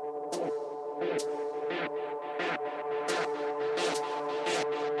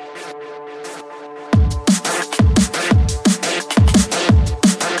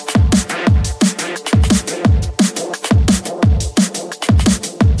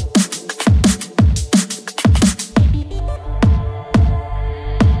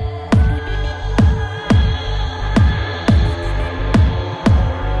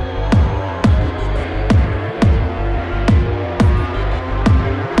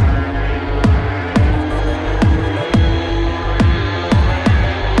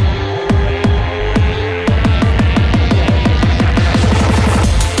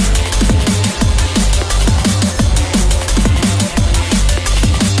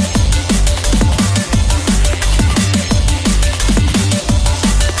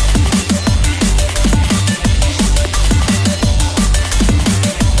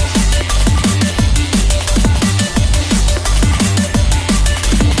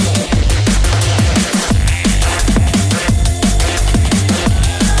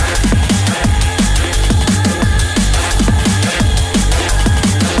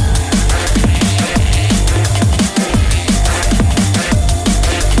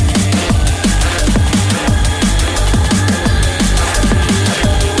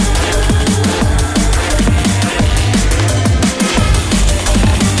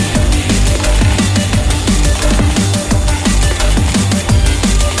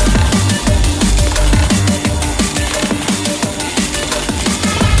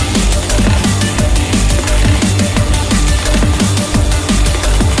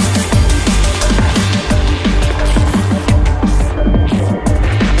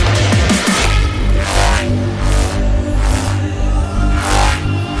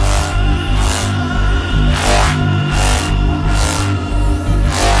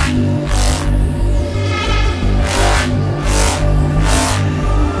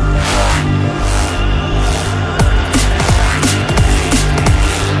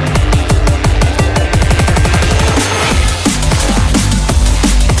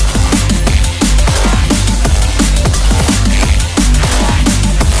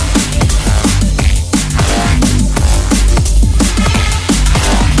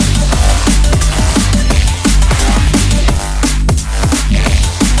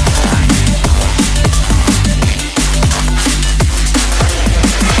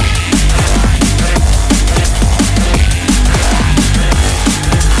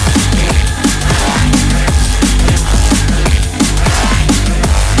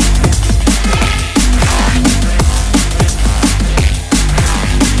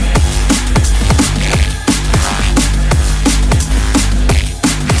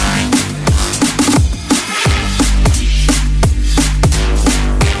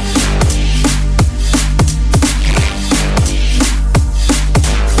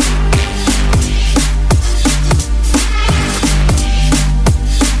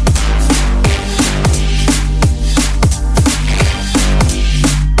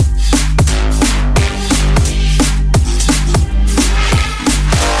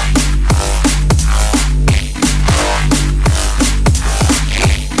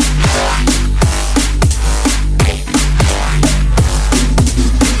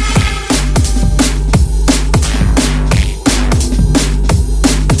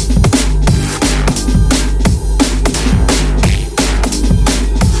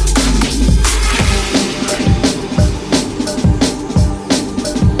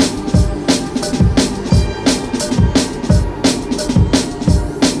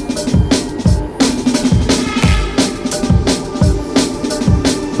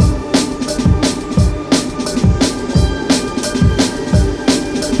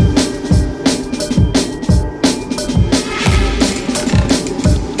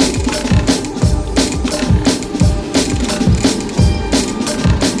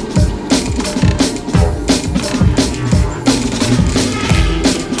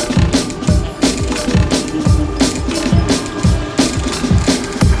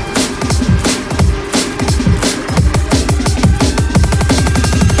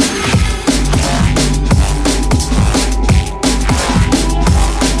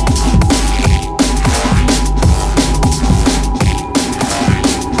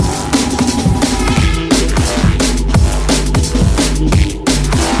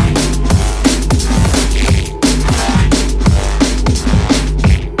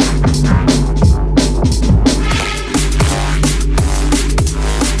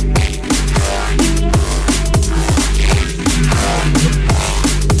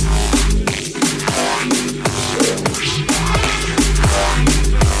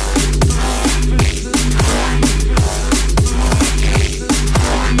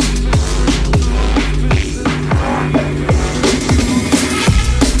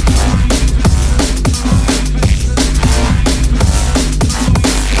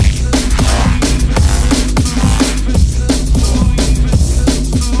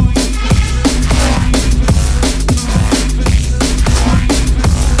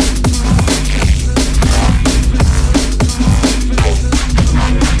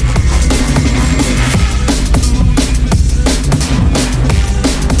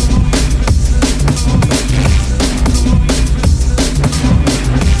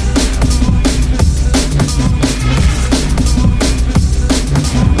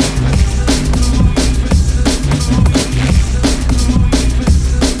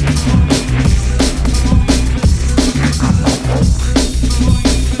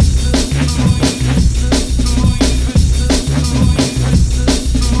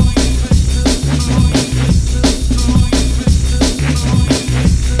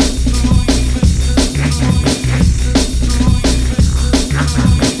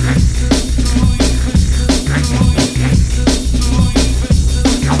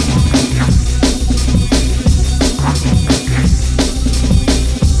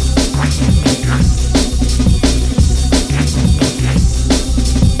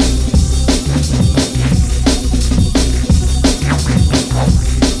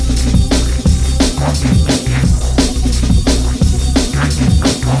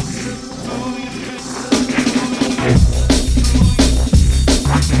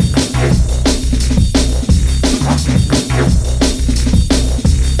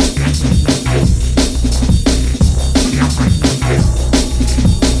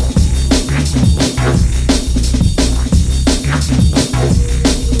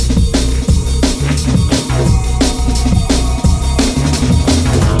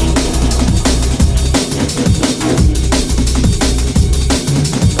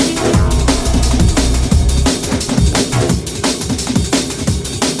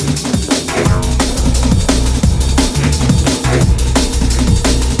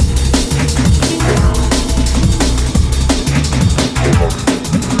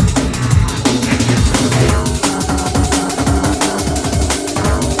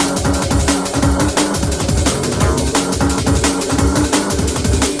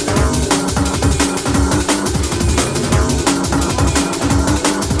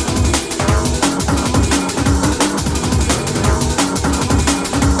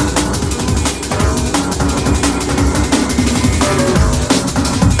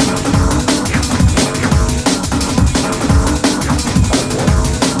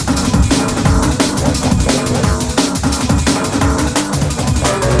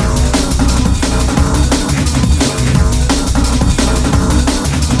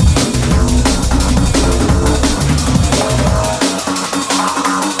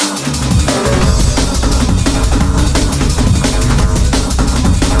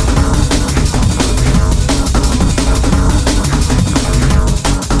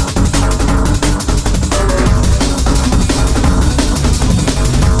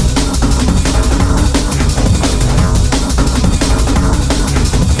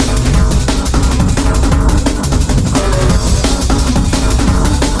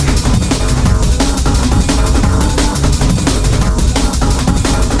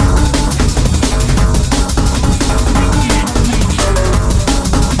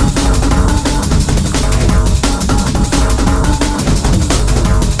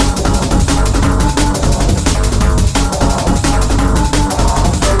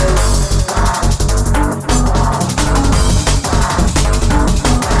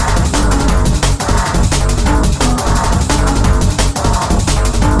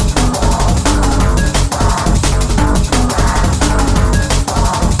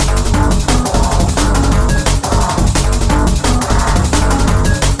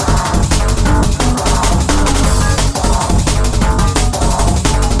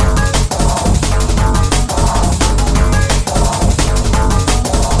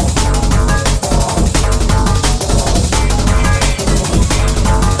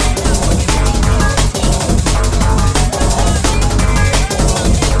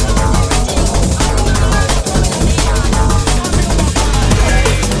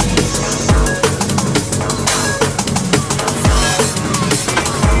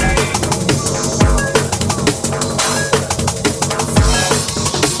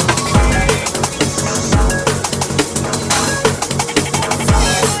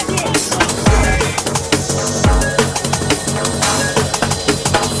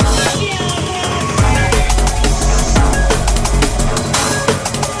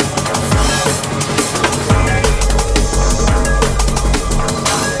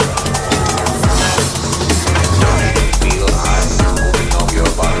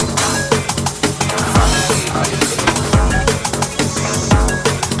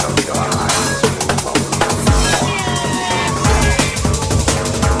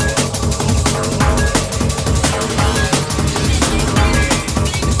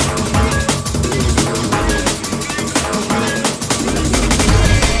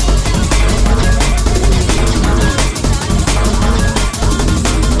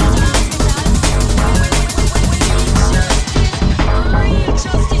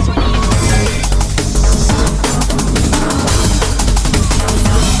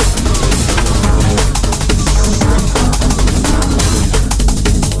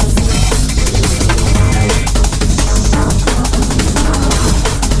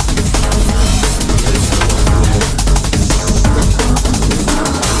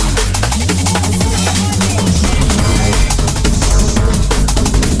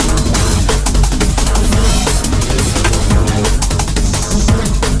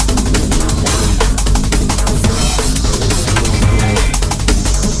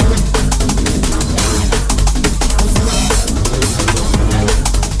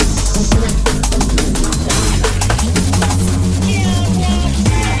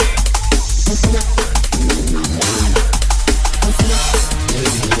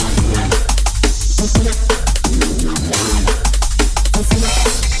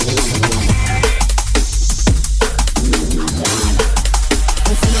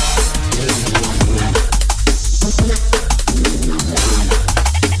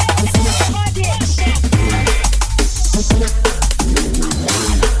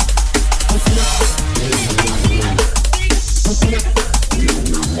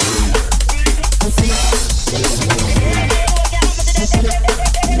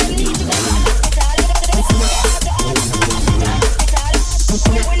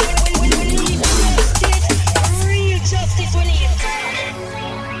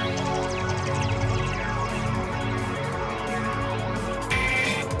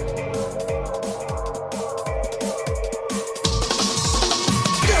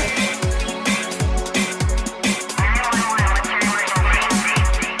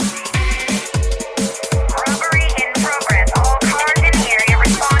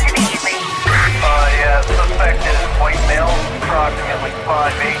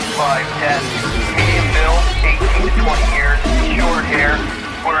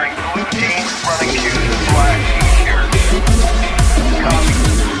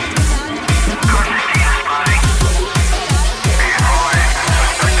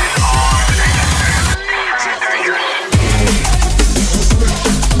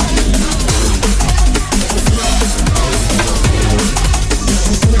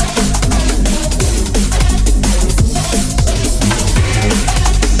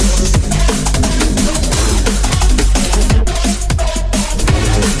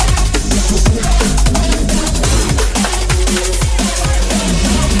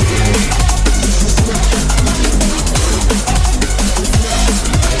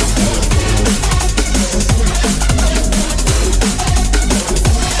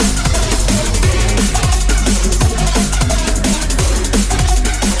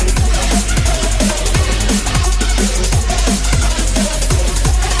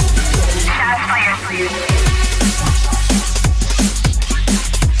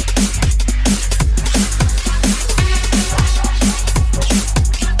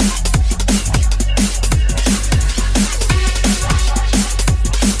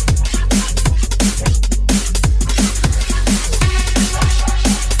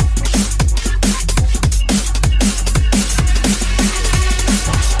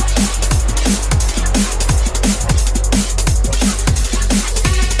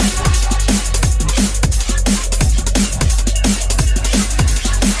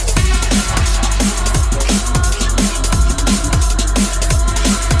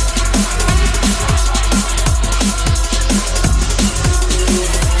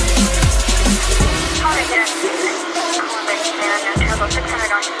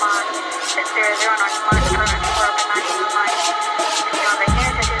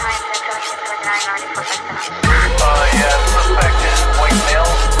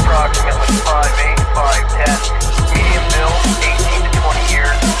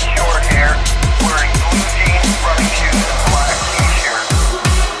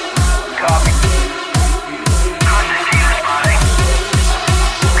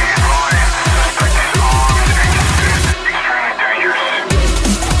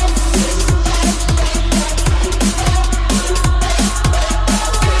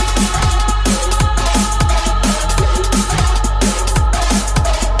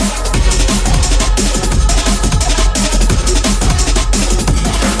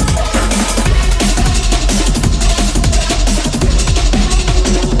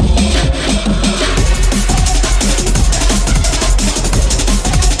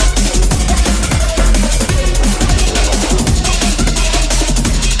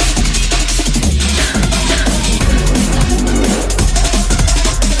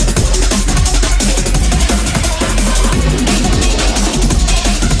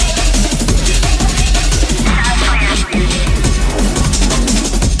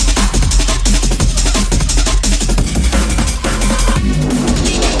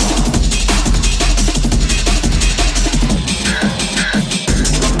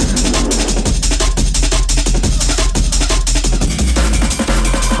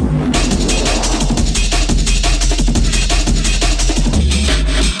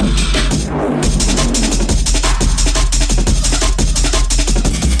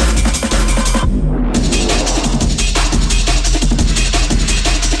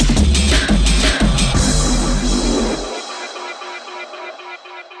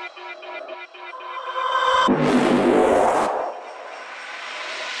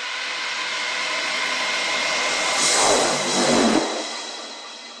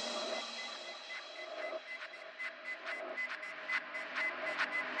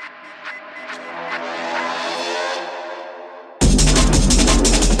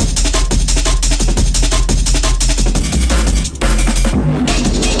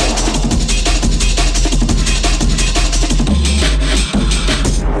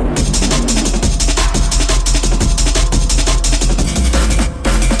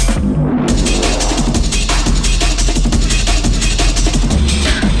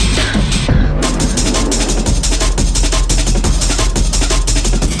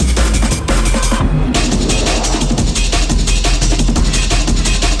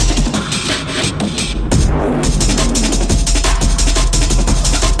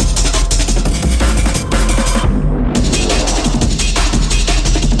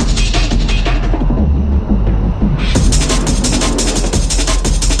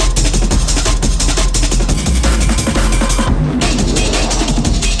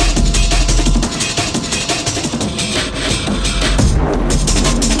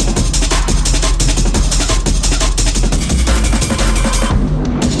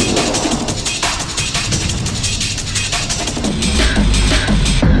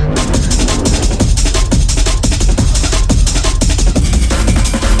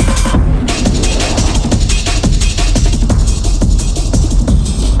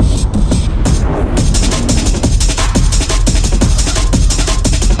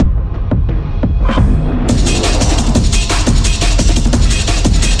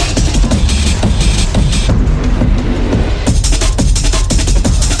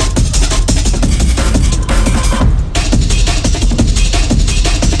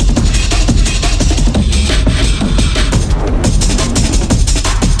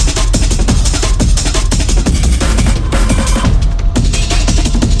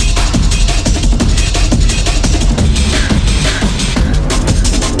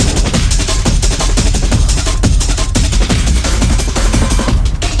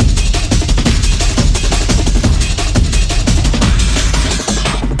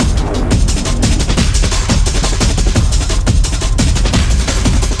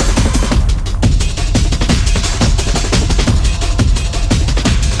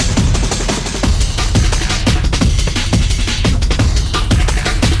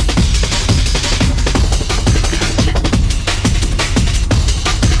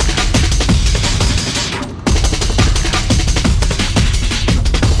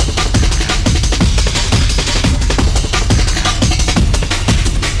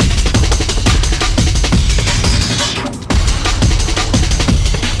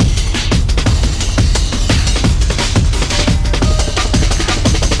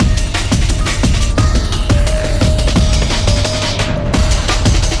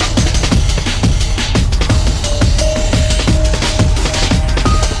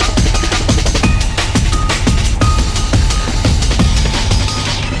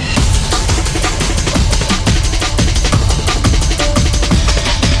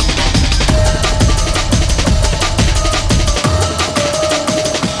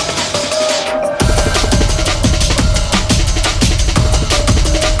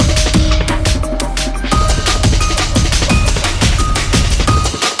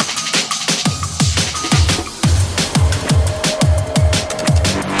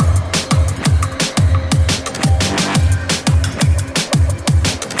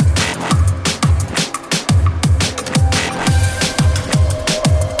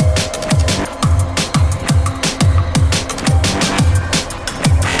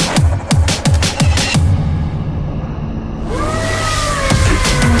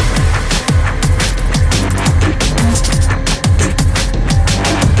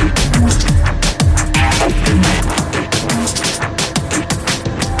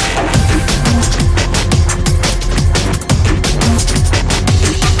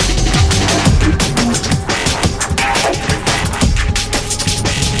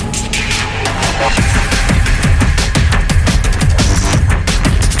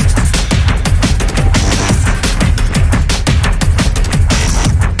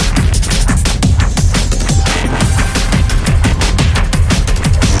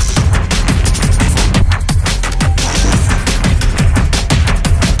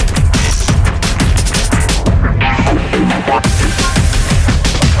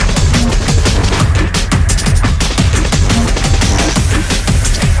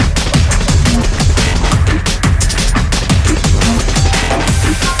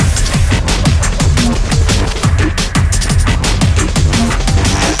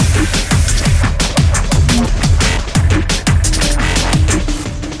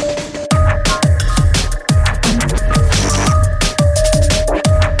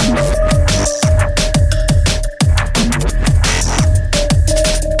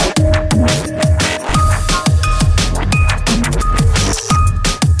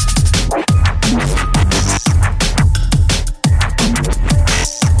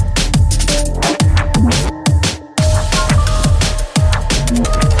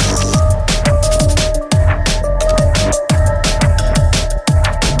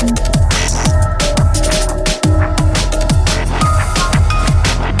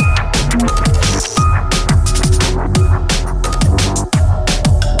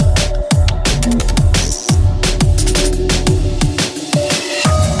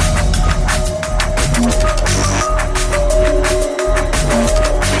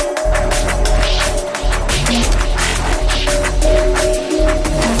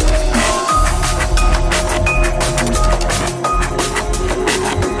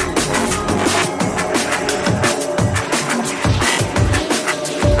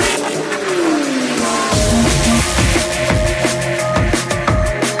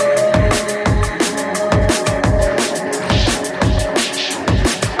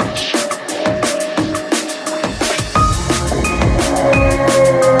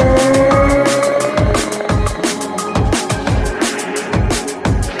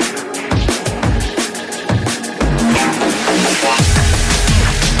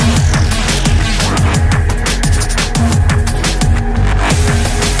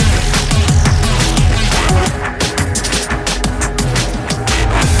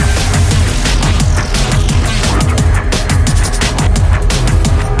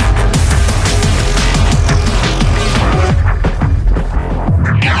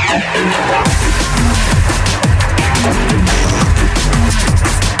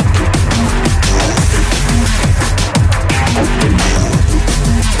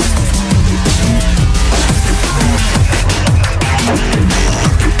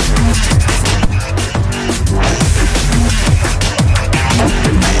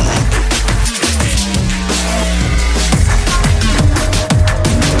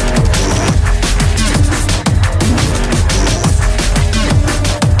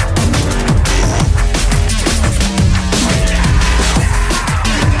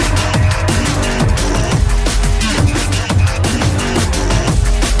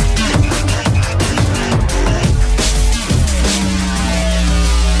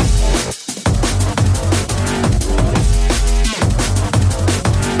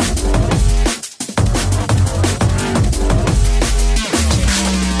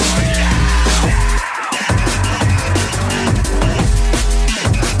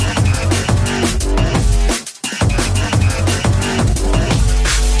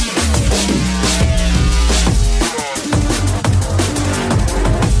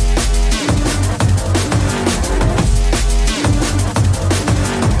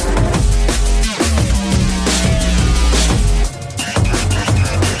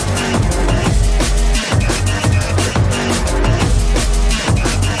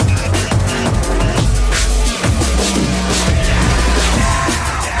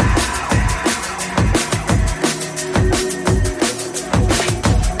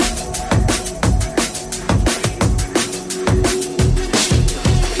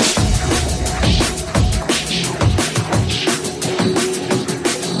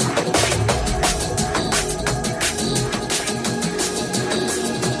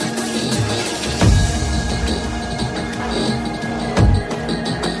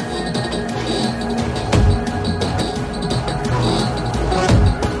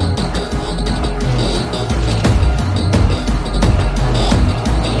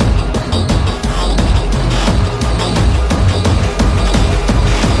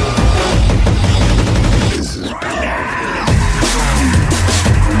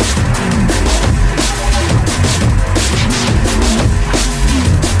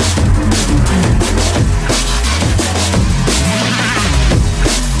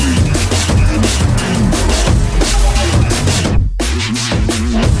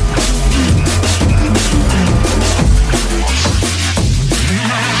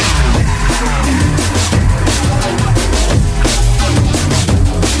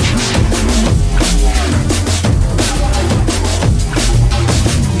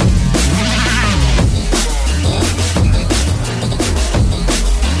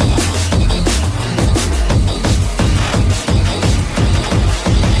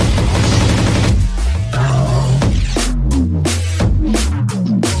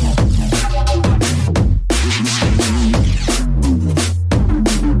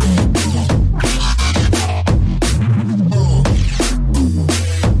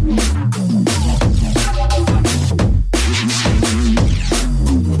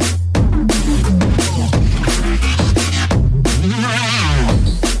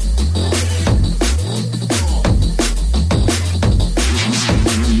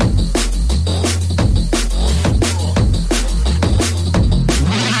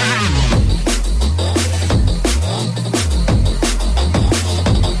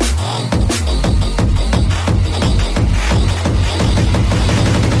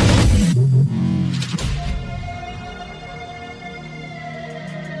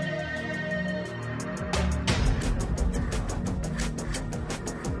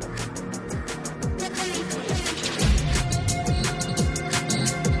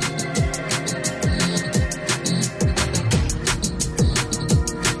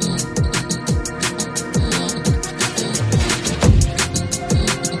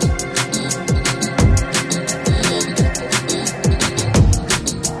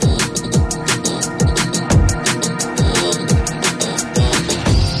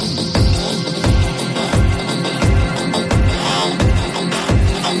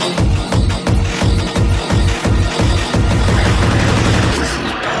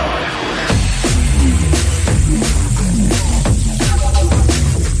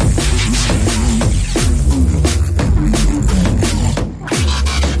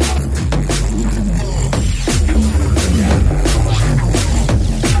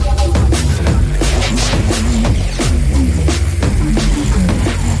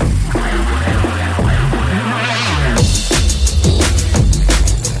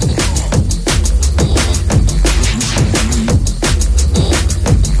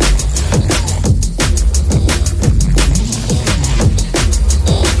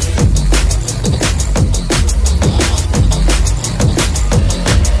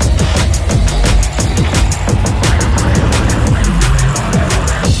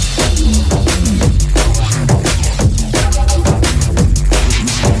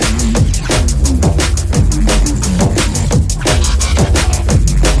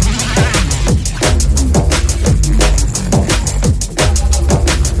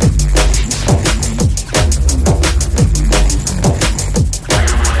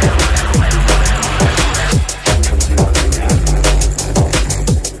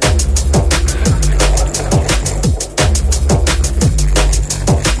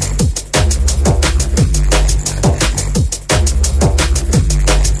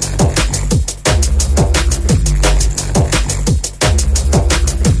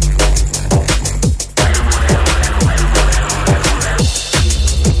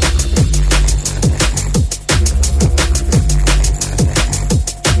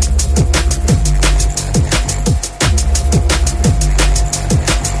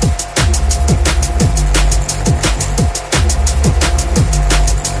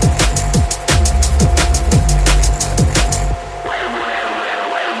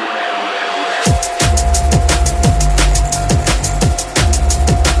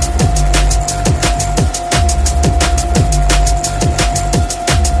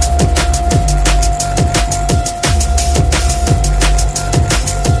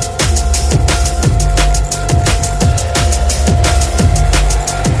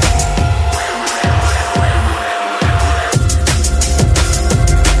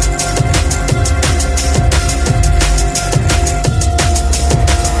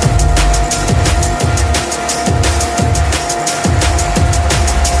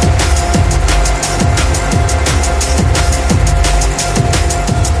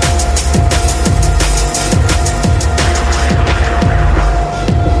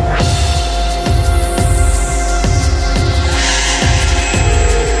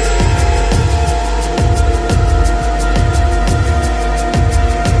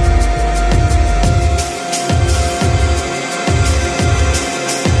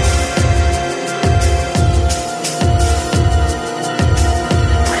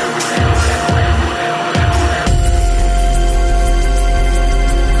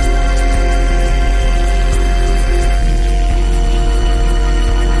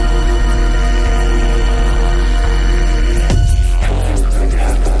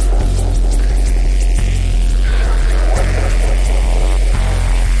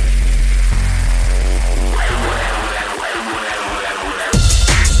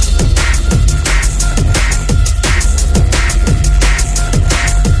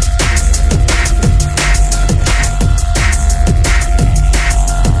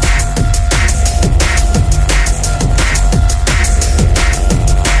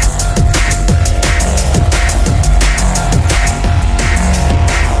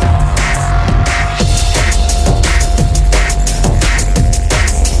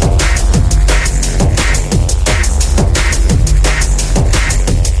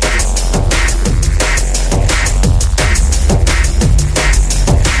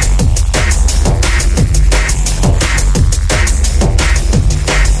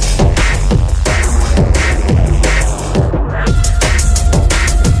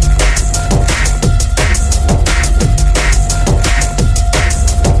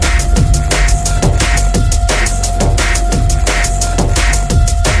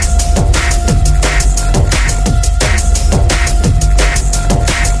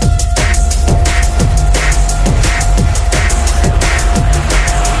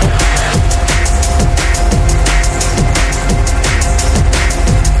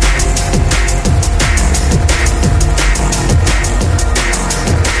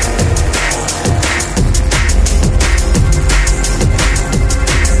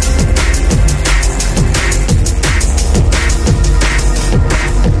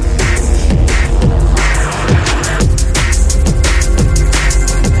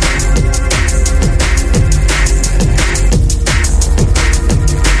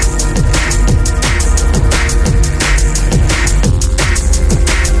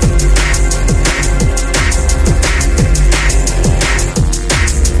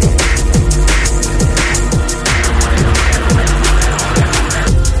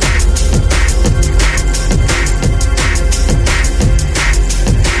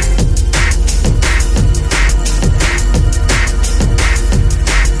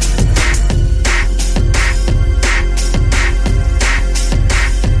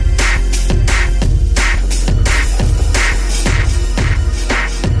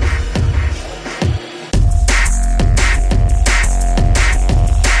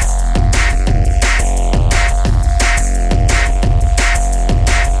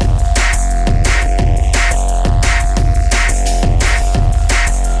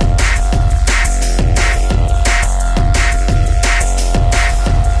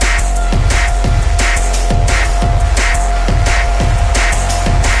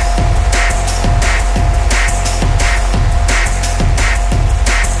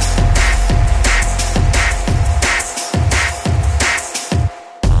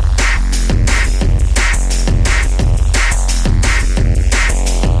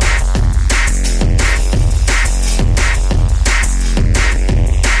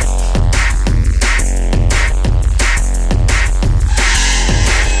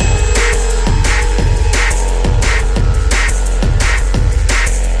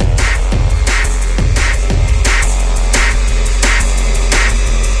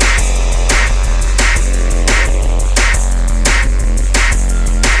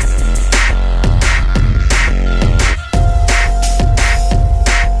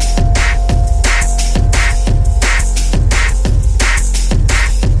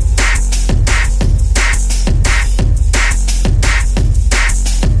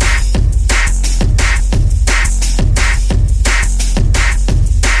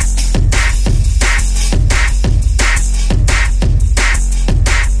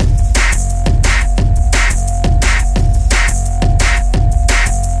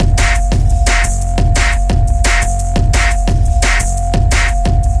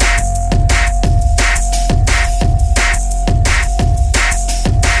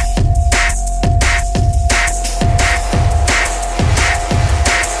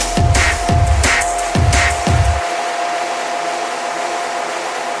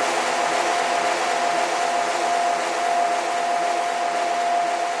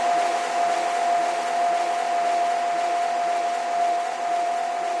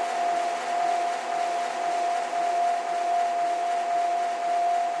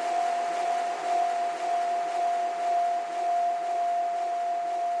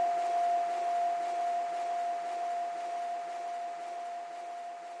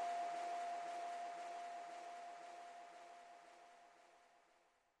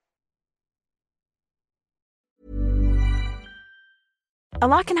 A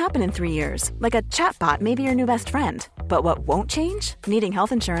lot can happen in 3 years, like a chatbot may be your new best friend. But what won't change? Needing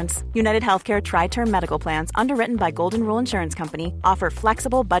health insurance. United Healthcare Tri-Term Medical Plans, underwritten by Golden Rule Insurance Company, offer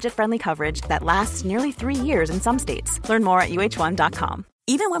flexible, budget-friendly coverage that lasts nearly 3 years in some states. Learn more at uh1.com.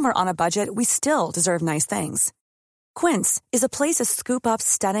 Even when we're on a budget, we still deserve nice things. Quince is a place to scoop up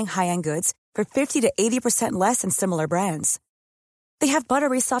stunning high-end goods for 50 to 80% less than similar brands. They have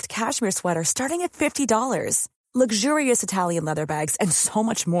buttery soft cashmere sweaters starting at $50, luxurious Italian leather bags, and so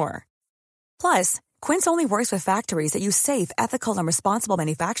much more. Plus, Quince only works with factories that use safe, ethical, and responsible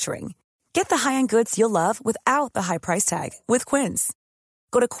manufacturing. Get the high-end goods you'll love without the high price tag with Quince.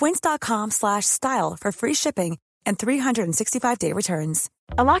 Go to quince.com/style for free shipping and 365-day returns.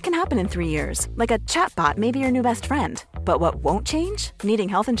 A lot can happen in 3 years, like a chatbot may be your new best friend. But what won't change? Needing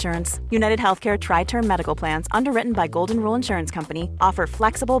health insurance. United Healthcare Tri-Term Medical Plans, underwritten by Golden Rule Insurance Company, offer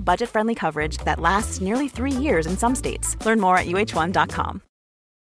flexible, budget-friendly coverage that lasts nearly 3 years in some states. Learn more at uh1.com.